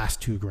was the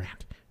last $2,000.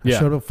 I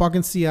showed up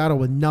fucking Seattle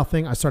with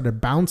nothing. I started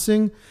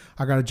bouncing.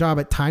 I got a job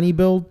at Tiny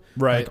Build.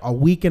 Right. Like a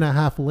week and a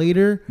half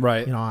later.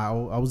 Right. You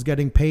know, I was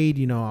getting paid.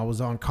 You know, I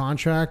was on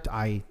contract.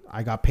 I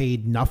got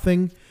paid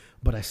nothing,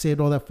 but I saved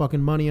all that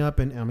fucking money up.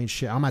 And I mean,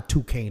 shit, I'm at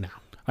 2K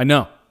now. I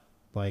know.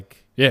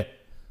 Like, yeah,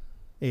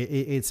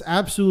 it's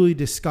absolutely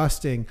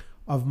disgusting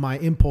of my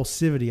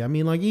impulsivity. I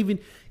mean, like even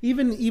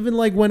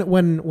like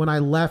when I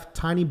left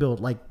Tiny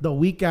Build, like the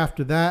week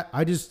after that,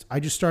 I just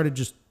started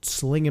just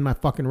slinging my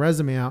fucking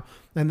resume out.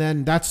 And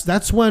then that's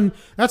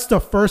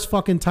the first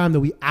fucking time that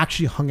we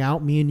actually hung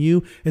out, me and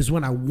you, is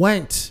when I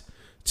went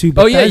to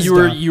Bethesda.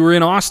 Oh yeah, you were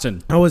in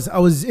Austin. I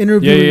was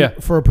interviewing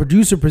for a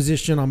producer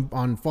position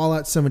on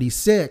Fallout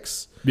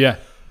 76. Yeah.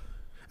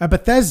 At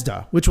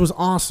Bethesda, which was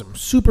awesome.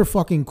 Super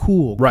fucking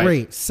cool. Right.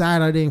 Great.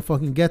 Sad I didn't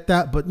fucking get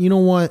that, but you know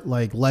what?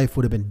 Like life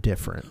would have been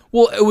different.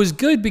 Well, it was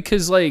good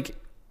because like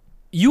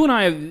you and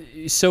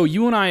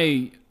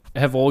I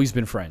have always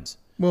been friends.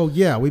 Well,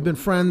 yeah, we've been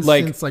friends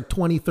Like- since like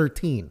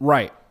 2013.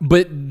 Right.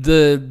 But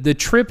the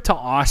trip to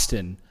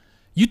Austin,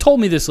 you told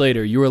me this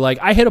later. You were like,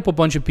 I hit up a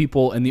bunch of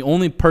people, and the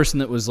only person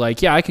that was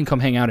like, yeah, I can come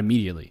hang out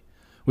immediately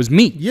was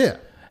me. Yeah.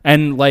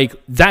 And like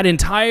that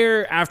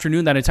entire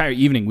afternoon, that entire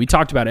evening, we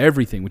talked about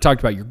everything. We talked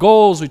about your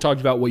goals. We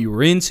talked about what you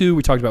were into.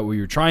 We talked about what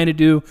you were trying to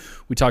do.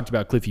 We talked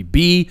about Cliffy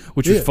B,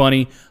 which was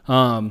funny.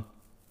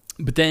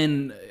 But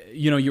then,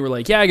 you were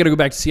like, yeah, I got to go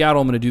back to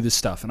Seattle. I'm going to do this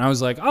stuff. And I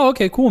was like, oh,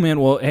 okay, cool, man.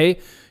 Well, hey,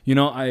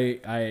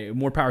 I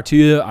more power to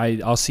you.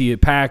 I'll see you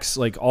at PAX,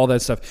 like all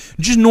that stuff.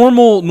 Just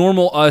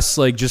normal us,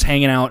 like just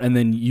hanging out and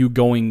then you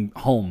going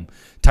home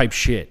type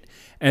shit.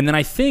 And then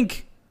I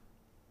think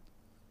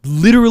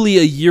literally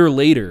a year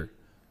later,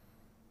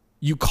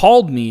 you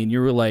called me and you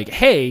were like,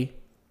 hey,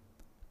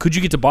 could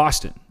you get to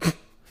Boston?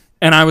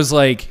 And I was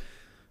like,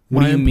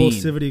 what do you mean?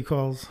 Impulsivity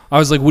calls. I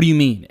was like, what do you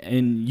mean?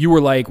 And you were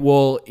like,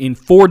 well, in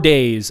 4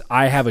 days,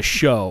 I have a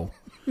show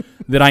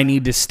that I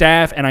need to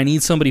staff and I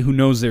need somebody who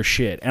knows their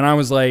shit. And I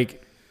was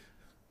like,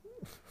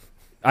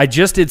 I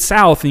just did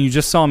South and you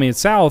just saw me at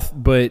South,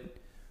 but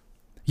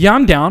yeah,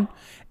 I'm down.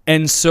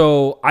 And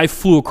so I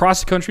flew across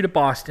the country to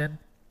Boston.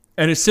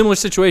 And a similar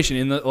situation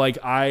in the like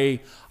I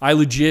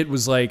legit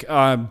was like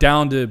I'm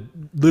down to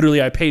literally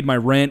I paid my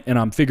rent and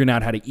I'm figuring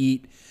out how to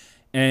eat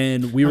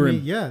and we were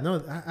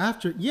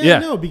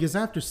because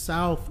after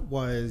South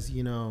was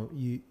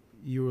you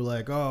were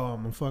like, oh,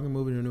 I'm fucking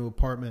moving to a new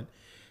apartment,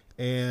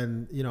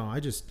 and I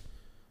just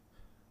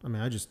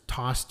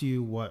tossed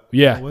you what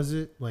was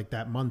it, like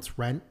that month's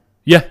rent.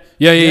 Yeah.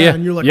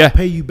 And you're like, I'll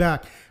pay you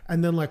back.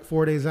 And then like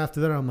 4 days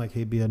after that, I'm like,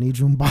 hey B, I need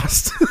you in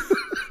Boston.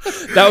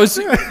 That was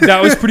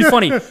pretty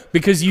funny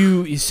because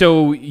you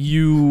slung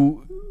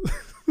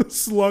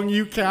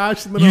you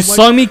cash. And then you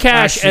slung me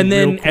cash, and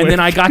then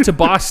I got to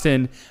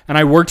Boston and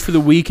I worked for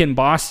the week in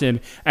Boston,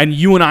 and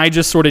you and I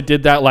just sort of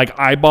did that like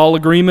eyeball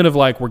agreement of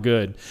like we're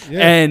good,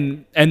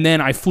 and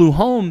then I flew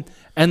home,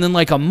 and then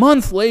like a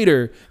month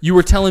later you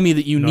were telling me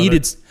that you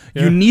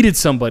needed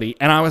somebody,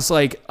 and I was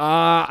like,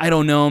 I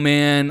don't know,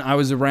 man. I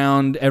was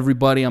around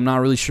everybody. I'm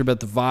not really sure about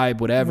the vibe,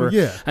 whatever. Well,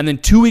 yeah. And then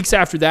 2 weeks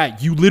after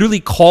that, you literally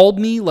called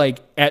me like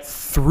at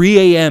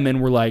 3 a.m.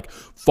 and were like,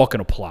 fucking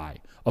apply.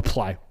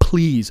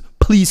 Please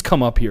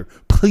come up here.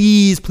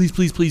 Please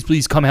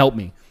come help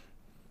me.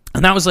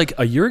 And that was like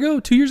a year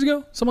ago, 2 years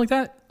ago, something like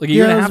that. Like a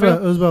year and a half ago.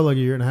 It was about like a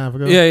year and a half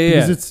ago.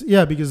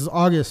 Yeah. Because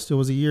August, it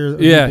was a year of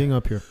me being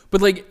up here.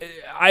 But like,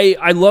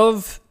 I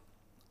love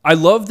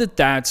that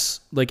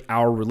that's like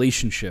our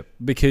relationship,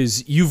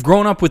 because you've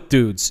grown up with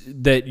dudes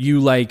that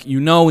you like,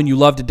 and you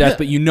love to death,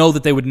 but you know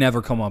that they would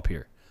never come up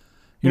here.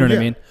 You know what I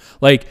mean?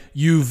 Like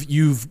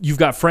you've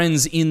got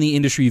friends in the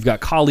industry, you've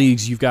got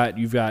colleagues, you've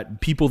got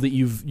people that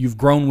you've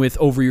grown with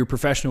over your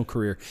professional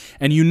career,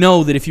 and you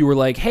know that if you were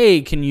like,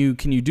 hey, can you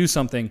do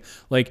something,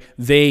 like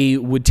they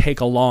would take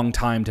a long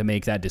time to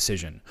make that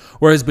decision.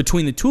 Whereas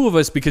between the two of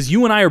us, because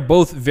you and I are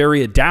both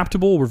very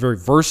adaptable, we're very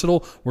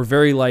versatile, we're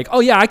very like,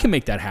 oh yeah, I can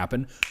make that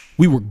happen.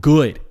 We were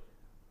good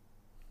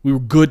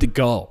to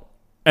go.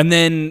 And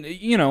then,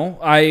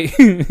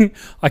 I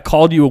I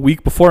called you a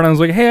week before and I was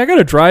like, hey, I got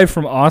to drive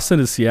from Austin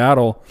to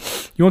Seattle.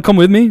 You want to come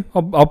with me?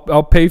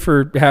 I'll pay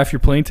for half your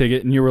plane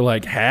ticket. And you were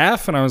like,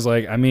 half? And I was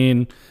like,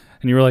 and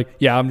you were like,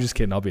 yeah, I'm just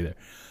kidding. I'll be there.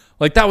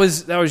 Like that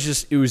was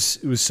just, it was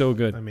so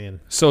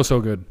good.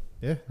 So good.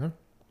 Yeah. Huh?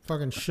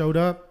 Fucking showed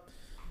up.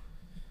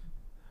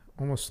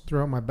 Almost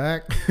threw out my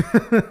back.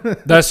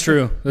 That's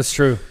true.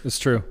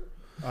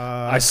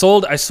 I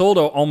sold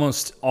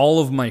almost all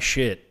of my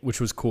shit,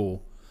 which was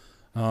cool.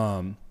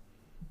 And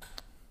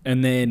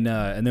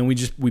then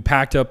we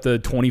packed up the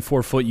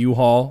 24-foot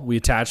U-Haul. We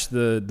attached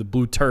the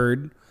blue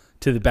turd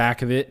to the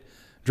back of it,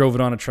 drove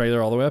it on a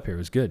trailer all the way up here. It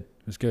was good.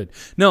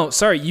 No,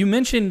 sorry. You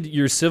mentioned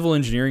your civil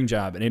engineering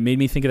job, and it made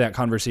me think of that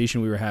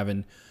conversation we were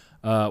having,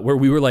 where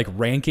we were like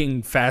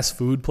ranking fast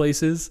food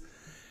places.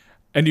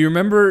 And do you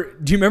remember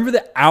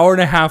the hour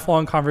and a half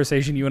long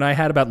conversation you and I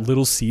had about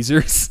Little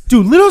Caesars?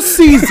 Dude, Little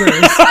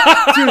Caesars.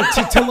 Dude,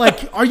 to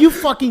like, are you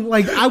fucking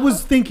like, I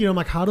was thinking, I'm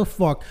like, how the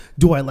fuck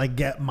do I like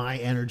get my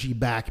energy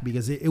back?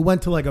 Because it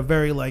went to like a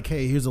very like,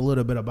 hey, here's a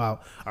little bit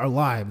about our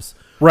lives.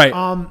 Right.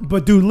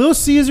 But dude, Little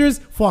Caesars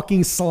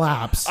fucking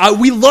slaps.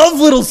 We love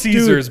Little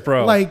Caesars, dude,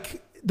 bro.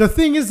 Like the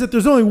thing is that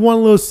there's only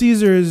one Little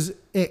Caesars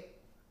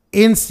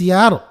in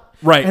Seattle.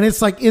 Right. And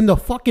it's like in the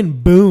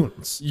fucking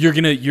boons. You're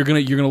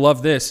gonna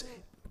love this.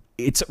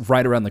 It's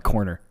right around the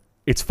corner.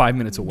 It's 5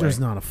 minutes away. There's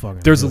not a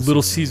fucking. There's a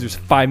Little Caesars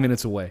 5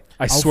 minutes away.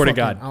 I swear to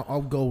God.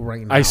 I'll go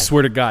right now. I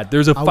swear to God.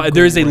 There's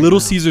a Little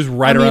Caesars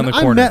right around the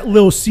corner. I met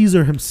Little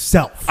Caesar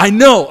himself. I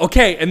know.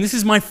 Okay, and this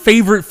is my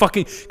favorite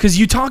fucking, because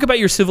you talk about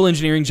your civil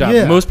engineering job.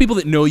 Yeah. Most people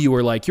that know you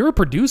are like, you're a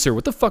producer.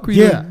 What the fuck were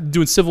you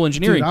doing civil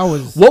engineering?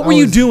 Dude, what were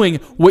you doing?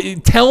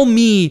 Tell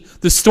me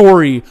the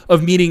story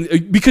of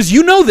meeting, because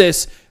you know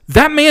this.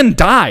 That man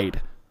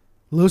died.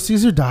 Little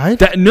Caesar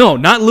died? No,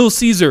 not Little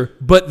Caesar,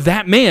 but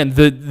that man,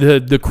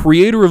 the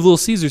creator of Little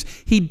Caesars,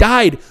 he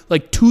died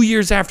like 2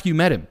 years after you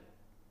met him.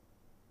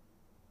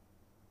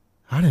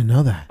 I didn't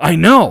know that. I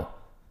know.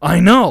 I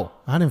know.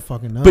 I didn't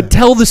fucking know. But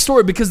tell the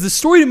story, because the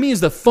story to me is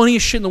the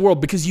funniest shit in the world,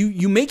 because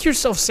you make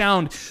yourself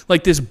sound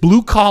like this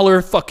blue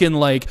collar fucking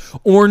like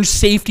orange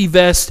safety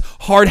vest,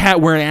 hard hat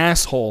wearing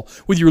asshole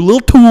with your little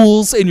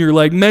tools and you're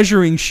like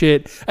measuring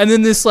shit. And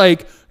then this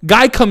like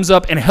guy comes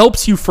up and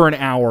helps you for an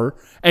hour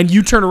and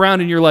you turn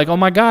around and you're like, oh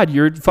my God,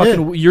 you're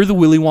the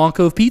Willy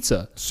Wonka of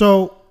pizza.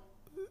 So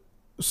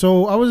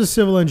I was a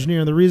civil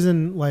engineer, and the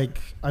reason like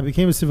I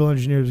became a civil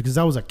engineer is because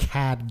I was a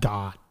CAD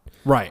god.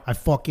 Right. I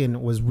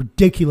fucking was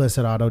ridiculous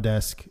at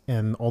Autodesk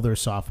and all their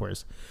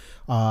softwares.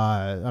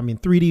 I mean,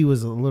 3D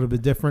was a little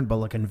bit different, but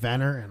like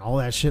Inventor and all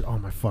that shit. Oh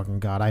my fucking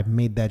God. I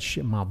made that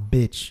shit my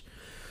bitch.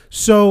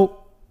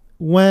 So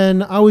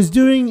when I was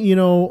doing, you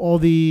know, all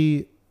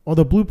the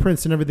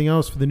blueprints and everything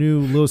else for the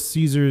new Little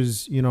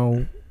Caesars, you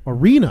know,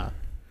 arena.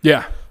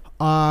 Yeah.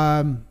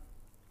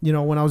 You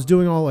know, when I was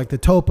doing all like the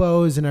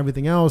topos and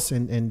everything else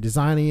and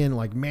designing in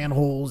like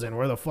manholes and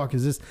where the fuck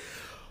is this?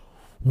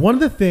 One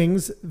of the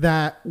things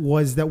that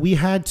was that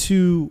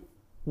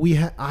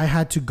I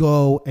had to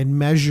go and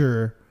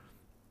measure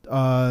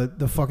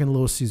the fucking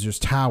Little Caesars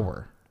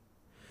Tower.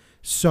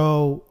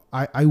 So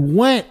I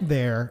went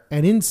there,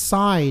 and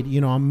inside, you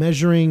know, I'm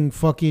measuring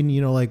fucking,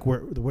 you know, like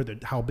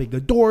how big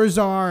the doors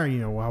are, you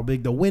know, how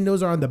big the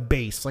windows are on the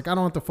base. Like I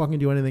don't have to fucking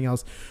do anything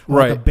else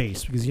on the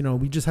base, because, you know,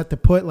 we just had to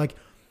put like,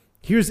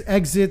 here's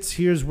exits,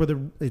 here's where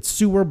it's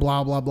sewer,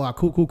 blah, blah, blah.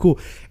 Cool.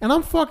 And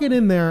I'm fucking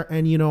in there,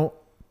 and, you know,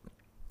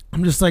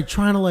 I'm just like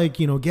trying to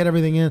like, you know, get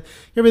everything. And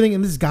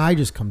this guy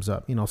just comes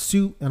up, you know,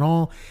 suit and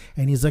all.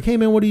 And he's like, hey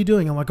man, what are you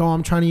doing? I'm like, oh,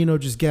 I'm trying to, you know,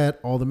 just get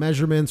all the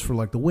measurements for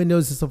like the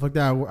windows and stuff like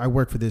that. I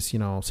work for this, you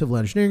know, civil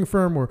engineering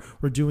firm where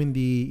we're doing the,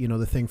 you know,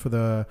 the thing for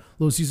the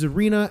Little Caesars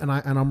Arena. And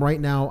I'm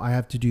right now, I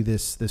have to do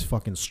this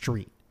fucking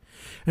street.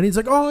 And he's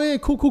like, oh yeah,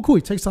 cool.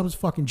 He takes off his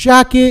fucking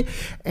jacket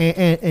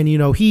and you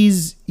know,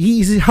 he's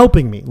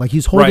helping me. Like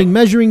he's holding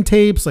measuring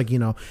tapes, like, you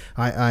know,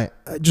 I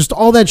just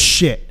all that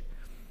shit.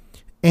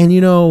 And,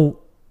 you know,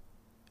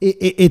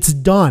 it's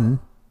done.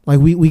 Like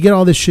we get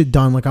all this shit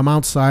done. Like I'm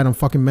outside, I'm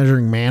fucking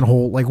measuring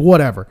manhole, like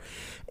whatever.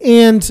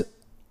 And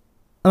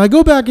I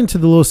go back into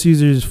the Little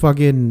Caesars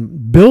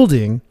fucking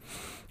building,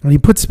 and he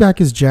puts back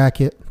his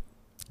jacket,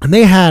 and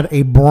they had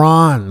a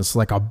bronze,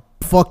 like a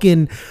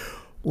fucking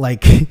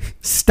like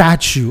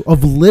statue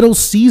of Little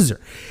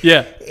Caesar.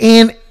 Yeah.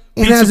 And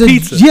as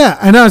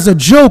a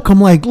joke,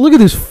 I'm like, look at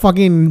this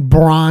fucking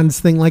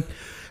bronze thing. Like,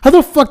 how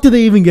the fuck did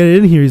they even get it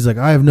in here? He's like,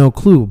 I have no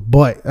clue,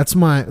 but that's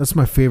my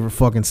favorite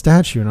fucking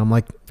statue. And I'm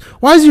like,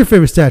 why is it your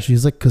favorite statue?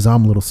 He's like, because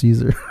I'm Little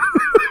Caesar.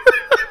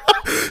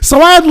 So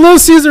I had Little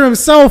Caesar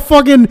himself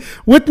fucking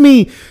with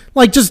me,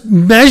 like just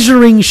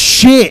measuring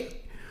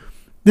shit.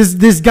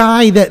 This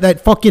guy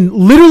that fucking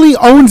literally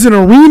owns an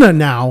arena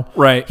now.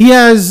 Right. He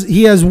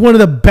has one of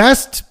the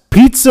best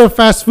pizza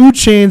fast food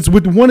chains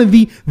with one of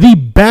the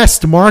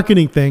best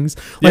marketing things.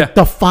 Like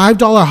the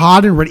 $5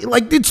 hot and ready.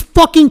 Like it's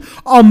fucking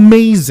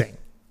amazing.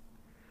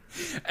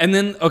 And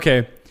then,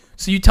 okay,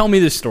 so you tell me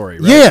this story,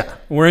 right? Yeah.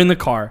 We're in the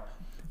car,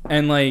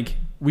 and, like,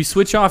 we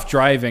switch off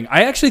driving.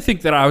 I actually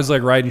think that I was,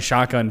 like, riding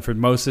shotgun for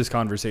most of this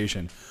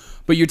conversation.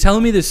 But you're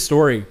telling me this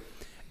story,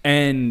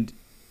 and,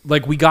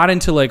 like, we got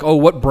into, like, oh,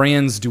 what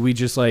brands do we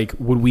just, like,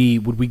 would we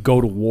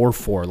go to war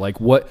for? Like,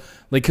 what,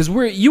 like, because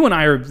you and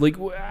I are, like,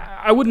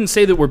 I wouldn't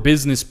say that we're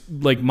business,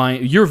 like,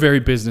 you're a very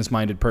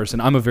business-minded person.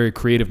 I'm a very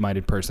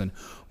creative-minded person.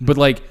 But,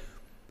 like,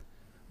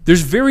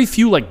 there's very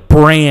few like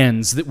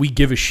brands that we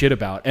give a shit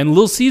about, and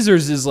Little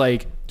Caesars is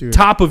like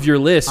top of your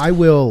list. I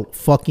will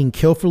fucking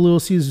kill for Little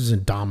Caesars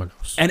and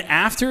Domino's. And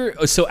after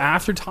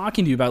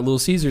talking to you about Little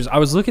Caesars, I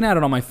was looking at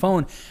it on my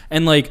phone,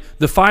 and like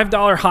the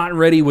 $5 hot and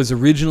ready was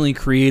originally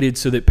created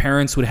so that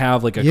parents would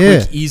have like a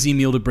quick, easy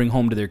meal to bring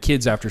home to their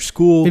kids after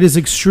school. It is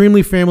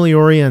extremely family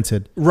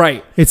oriented.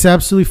 Right. It's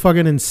absolutely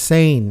fucking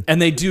insane.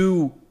 And they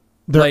do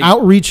their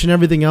outreach and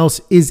everything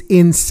else is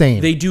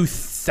insane. They do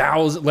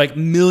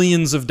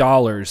millions of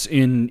dollars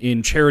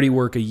in charity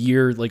work a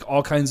year, like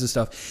all kinds of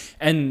stuff.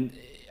 And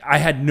I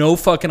had no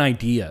fucking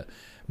idea,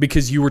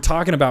 because you were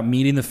talking about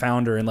meeting the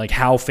founder and like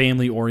how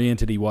family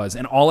oriented he was.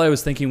 And all I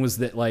was thinking was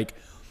that like,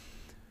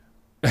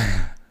 this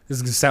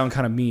is gonna sound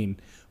kind of mean,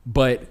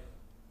 but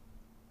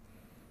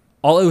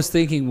all I was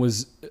thinking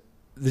was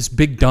this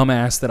big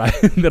dumbass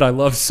that I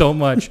love so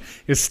much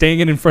is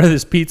standing in front of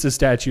this pizza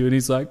statue, and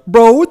he's like,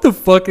 bro, what the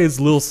fuck is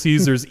Little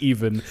Caesars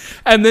even?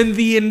 And then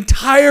the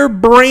entire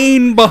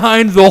brain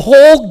behind the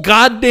whole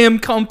goddamn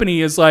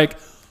company is like,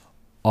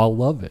 I'll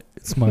love it.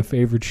 It's my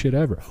favorite shit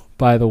ever.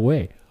 By the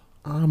way,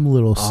 I'm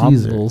Little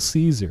Caesar. I'm Little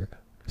Caesar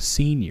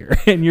Senior.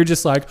 And you're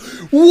just like,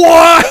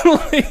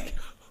 what? Like,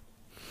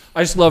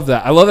 I just love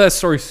that. I love that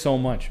story so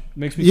much. It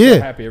makes me so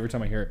happy every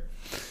time I hear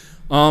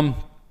it.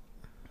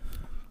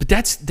 But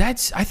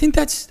that's I think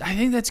that's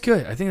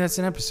good. I think that's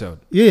an episode.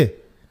 Yeah.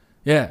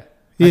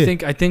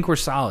 I think we're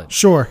solid.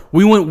 Sure.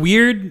 We went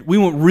weird. We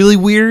went really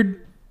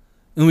weird,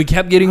 and we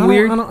kept getting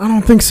weird. I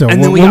don't think so.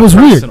 And then what was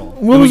personal.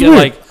 Weird? What was weird?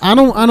 Like, I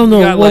don't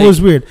know what was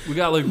weird. We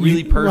got like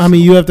really personal. I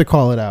mean, you have to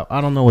call it out.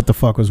 I don't know what the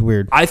fuck was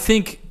weird. I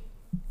think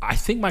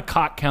my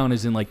cock count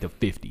is in like the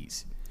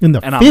 50s. In the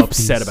and 50s? I'm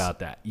upset about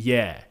that.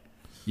 Yeah.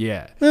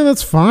 Yeah,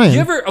 that's fine. You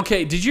ever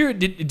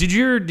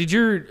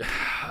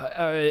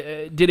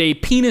did a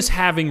penis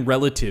having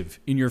relative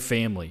in your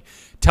family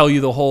tell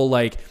you the whole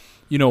like,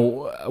 you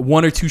know,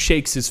 1 or 2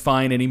 shakes is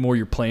fine anymore,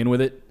 you're playing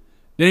with it?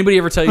 Did anybody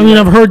ever tell you I mean,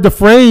 that? I've heard the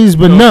phrase,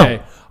 but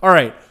no. All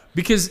right.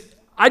 Because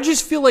I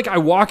just feel like I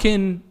walk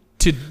in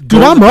to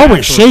Dude, I'm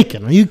always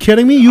shaking. Are you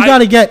kidding me? You got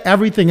to get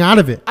everything out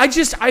of it.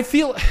 I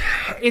feel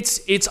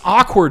it's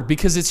awkward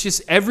because it's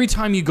just every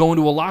time you go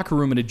into a locker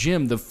room in a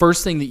gym, the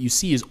first thing that you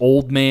see is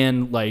old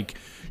man like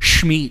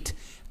Schmeat,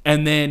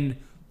 and then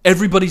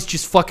everybody's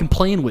just fucking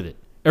playing with it.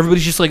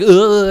 Everybody's just like,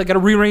 I got to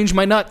rearrange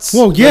my nuts.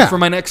 Well, yeah. like, for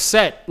my next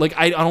set. Like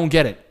I don't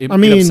get it. I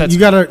mean, you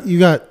got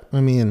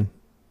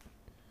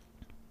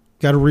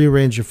to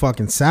rearrange your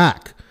fucking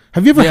sack.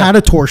 Have you ever had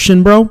a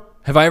torsion, bro?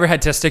 Have I ever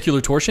had testicular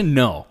torsion?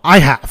 No. I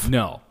have.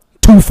 No.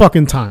 2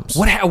 fucking times.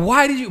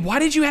 Why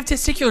did you have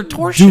testicular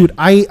torsion? Dude,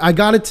 I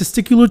got a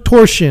testicular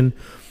torsion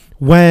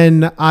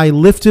when I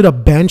lifted a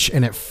bench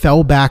and it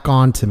fell back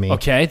onto me.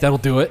 Okay, that'll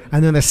do it.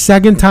 And then the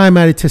second time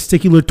I had a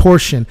testicular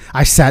torsion,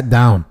 I sat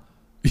down.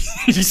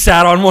 You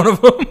sat on one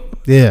of them?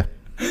 Yeah.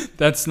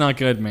 That's not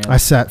good, man. I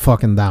sat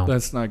fucking down.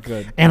 That's not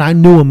good. And I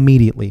knew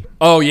immediately.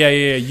 Oh,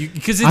 yeah.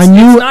 Because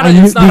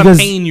it's not a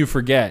pain you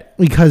forget.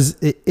 Because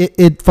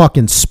it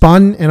fucking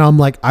spun, and I'm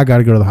like, I got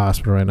to go to the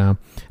hospital right now.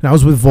 And I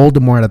was with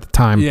Voldemort at the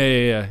time.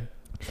 Yeah.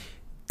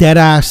 Dead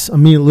ass. I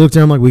mean, looked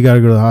at him like, we got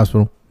to go to the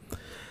hospital.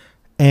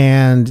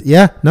 And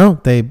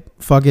they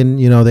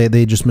fucking,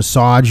 they just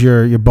massage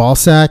your ball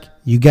sack.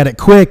 You get it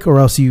quick or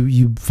else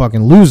you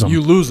fucking lose them.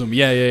 You lose them.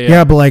 Yeah.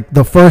 Yeah, but like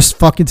the first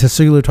fucking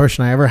testicular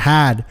torsion I ever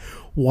had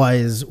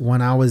was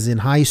when I was in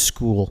high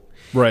school.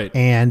 Right.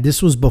 And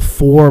this was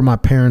before my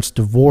parents'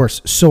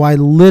 divorce. So I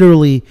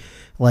literally,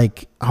 I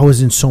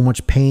was in so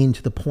much pain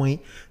to the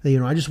point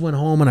that, I just went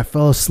home and I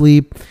fell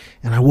asleep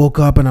and I woke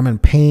up and I'm in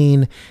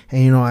pain.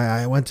 And,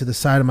 I went to the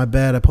side of my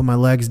bed. I put my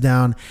legs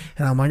down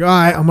and I'm like, all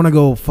right, I'm going to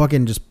go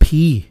fucking just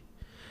pee.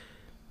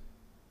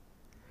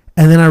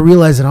 And then I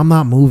realized that I'm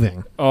not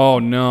moving. Oh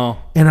no.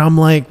 And I'm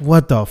like,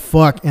 what the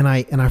fuck? And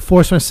I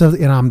forced myself,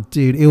 and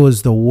it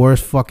was the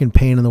worst fucking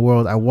pain in the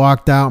world. I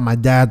walked out, my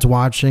dad's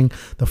watching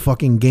the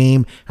fucking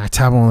game. I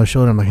tap him on the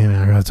shoulder. I'm like, hey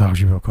man, I gotta talk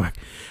to you real quick.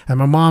 And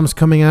my mom's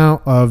coming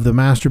out of the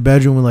master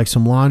bedroom with like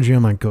some laundry.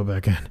 I'm like, go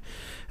back in.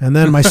 And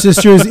then my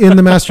sister's in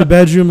the master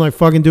bedroom, like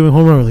fucking doing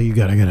homework. I'm like, you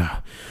gotta get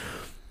out.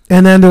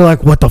 And then they're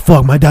like, what the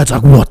fuck? My dad's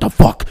like, what the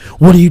fuck?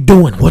 What are you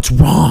doing? What's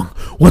wrong?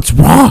 What's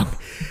wrong?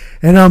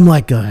 And I'm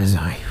like, guys,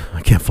 I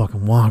can't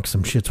fucking walk.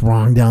 Some shit's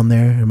wrong down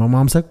there. And my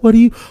mom's like, what do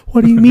you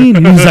mean?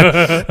 And he's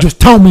like, just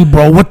tell me,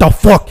 bro, what the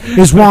fuck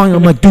is wrong?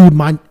 I'm like, dude,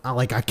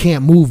 I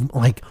can't move.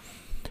 Like,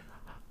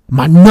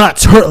 my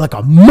nuts hurt like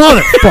a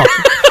motherfucker.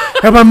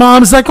 And my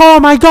mom's like,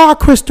 oh my God,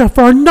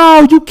 Christopher,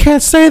 no, you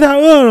can't say that.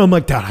 And I'm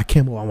like, Dad, I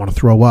can't move. I want to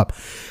throw up.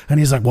 And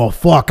he's like, well,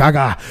 fuck, I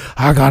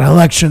got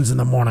elections in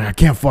the morning. I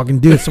can't fucking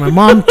do it. So my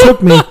mom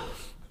took me.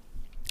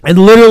 And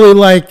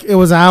literally, it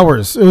was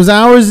hours. It was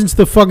hours into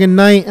the fucking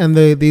night, and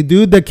the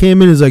dude that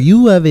came in is like,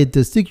 you have a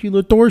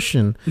testicular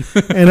torsion.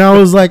 And I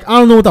was like, I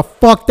don't know what the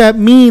fuck that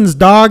means,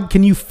 dog.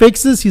 Can you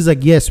fix this? He's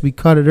like, yes, we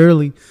cut it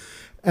early.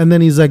 And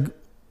then he's like,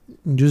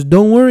 just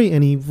don't worry.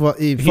 And he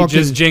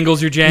just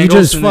jingles your jangles. He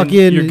just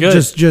fucking, you're good.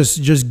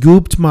 just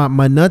gooped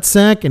my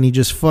nutsack, and he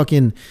just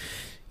fucking,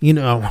 Is it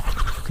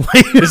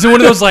one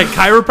of those,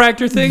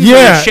 chiropractor things?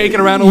 Yeah. Where shake it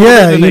around a little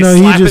bit, and then they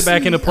slap it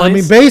back into place? I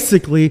mean,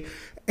 basically,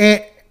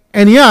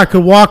 and yeah, I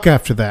could walk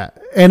after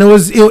that. And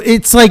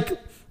it's like,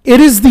 it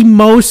is the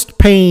most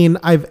pain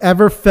I've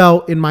ever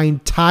felt in my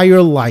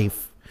entire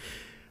life.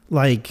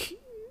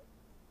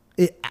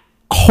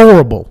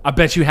 Horrible. I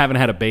bet you haven't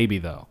had a baby,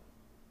 though.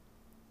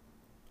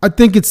 I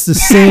think it's the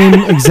same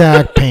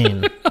exact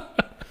pain.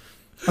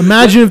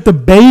 Imagine if the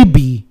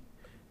baby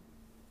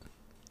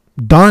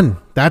done.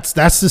 That's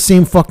the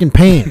same fucking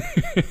pain.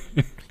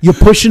 You're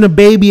pushing a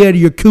baby out of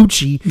your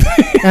coochie,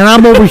 and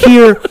I'm over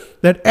here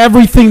that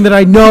everything that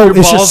I know your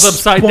is balls just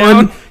upside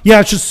spun. down?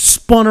 Yeah, it's just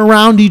spun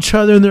around each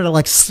other, and they're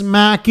like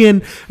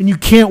smacking, and you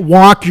can't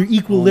walk. Your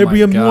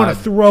equilibrium, you want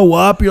to throw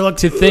up. You're like,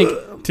 to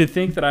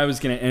think that I was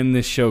going to end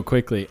this show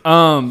quickly.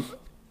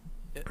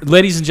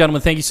 Ladies and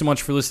gentlemen, thank you so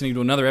much for listening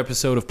to another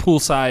episode of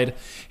Poolside,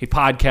 a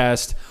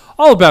podcast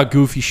all about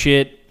goofy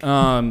shit,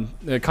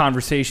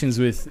 conversations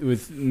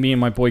with me and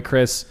my boy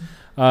Chris.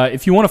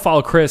 If you want to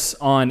follow Chris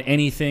on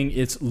anything,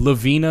 it's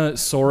Lavina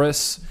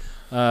Saurus.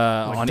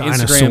 On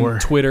dinosaur. Instagram,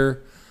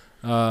 Twitter.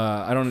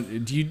 I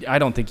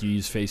don't think you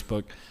use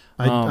Facebook.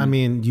 I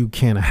mean, you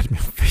can't add me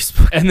on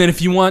Facebook. And then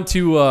if you want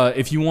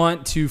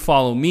to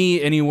follow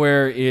me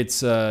anywhere,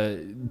 it's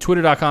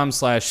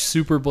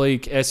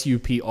twitter.com/superblake,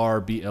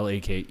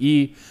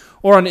 SUPRBLAKE,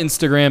 or on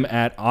Instagram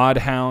at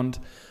oddhound.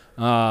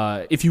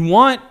 If you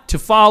want to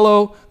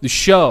follow the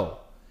show,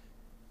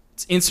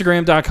 it's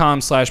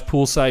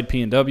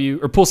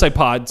Instagram.com/poolsidepnw or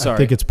poolsidepod. Sorry. I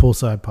think it's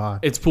Poolside Pod.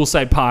 It's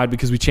Poolside Pod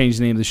because we changed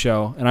the name of the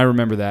show, and I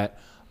remember that.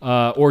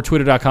 Or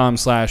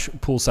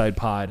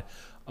twitter.com/poolsidepod.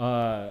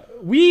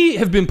 We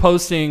have been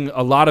posting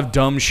a lot of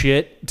dumb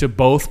shit to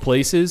both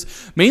places,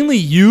 mainly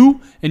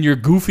you and your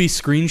goofy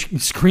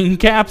screen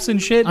caps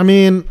and shit. I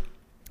mean,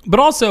 but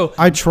also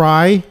I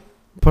try,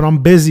 but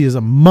I'm busy as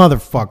a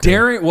motherfucker.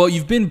 Darren, well,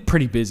 you've been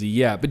pretty busy,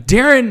 yeah. But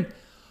Darren's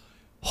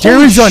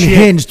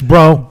unhinged,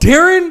 bro.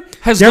 Darren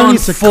has Darren gone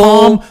needs to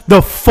full calm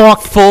the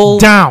fuck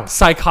down.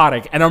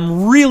 psychotic, and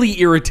I'm really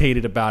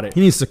irritated about it.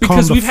 He needs to calm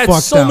because the we've had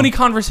fuck so down. many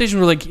conversations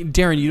where like,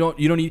 Darren, you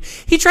don't need.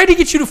 He tried to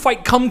get you to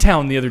fight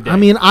Cumtown the other day. I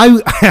mean,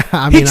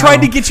 he tried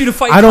to get you to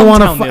fight. I don't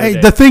want to Cumtown the other fight.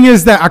 day. The thing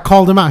is that I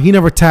called him out. He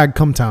never tagged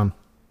Cumtown.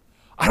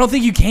 I don't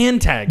think you can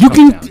tag. You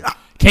Cumtown.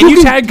 can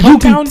you tag You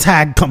Cumtown? can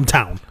tag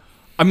Cumtown.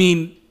 I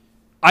mean,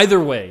 either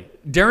way,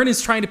 Darren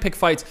is trying to pick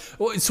fights.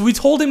 So we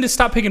told him to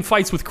stop picking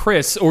fights with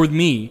Chris or with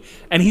me,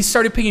 and he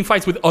started picking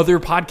fights with other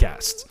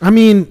podcasts. I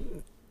mean,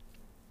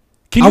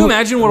 can you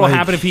imagine what will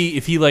happen if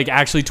he like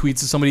actually tweets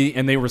to somebody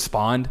and they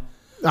respond?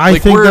 I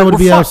Like, think that would we're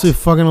be fucked.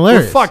 absolutely fucking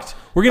hilarious. We're fucked.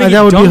 We're gonna get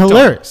that would dunked be on.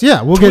 hilarious.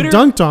 Yeah, we'll Twitter, get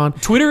dunked on.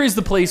 Twitter is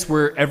the place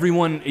where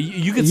everyone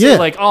you could say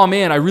like, "Oh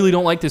man, I really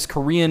don't like this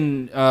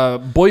Korean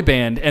boy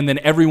band," and then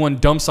everyone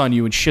dumps on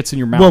you and shits in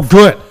your mouth. Well,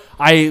 good.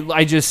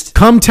 I just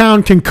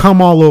Cumtown can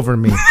come all over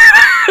me.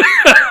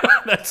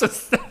 that's a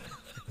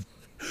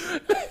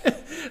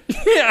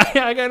yeah.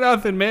 I got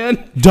nothing,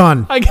 man.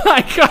 Done. I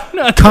got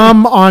nothing.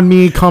 Come on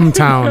me,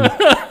 Cumtown.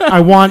 I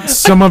want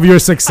some of your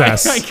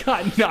success. I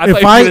got no, I thought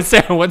If you were I- gonna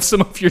say I want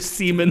some of your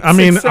semen. I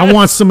mean, I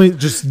want somebody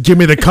just give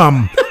me the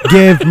cum.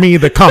 Give me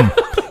the cum.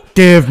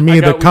 Give me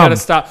the We cum. gotta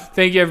stop.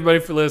 Thank you everybody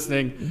for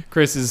listening.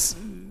 Chris is.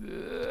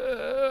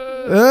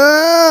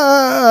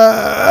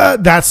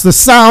 That's the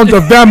sound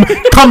of them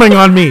coming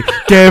on me.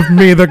 Give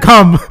me the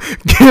cum.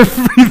 Give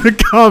me the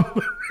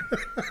cum.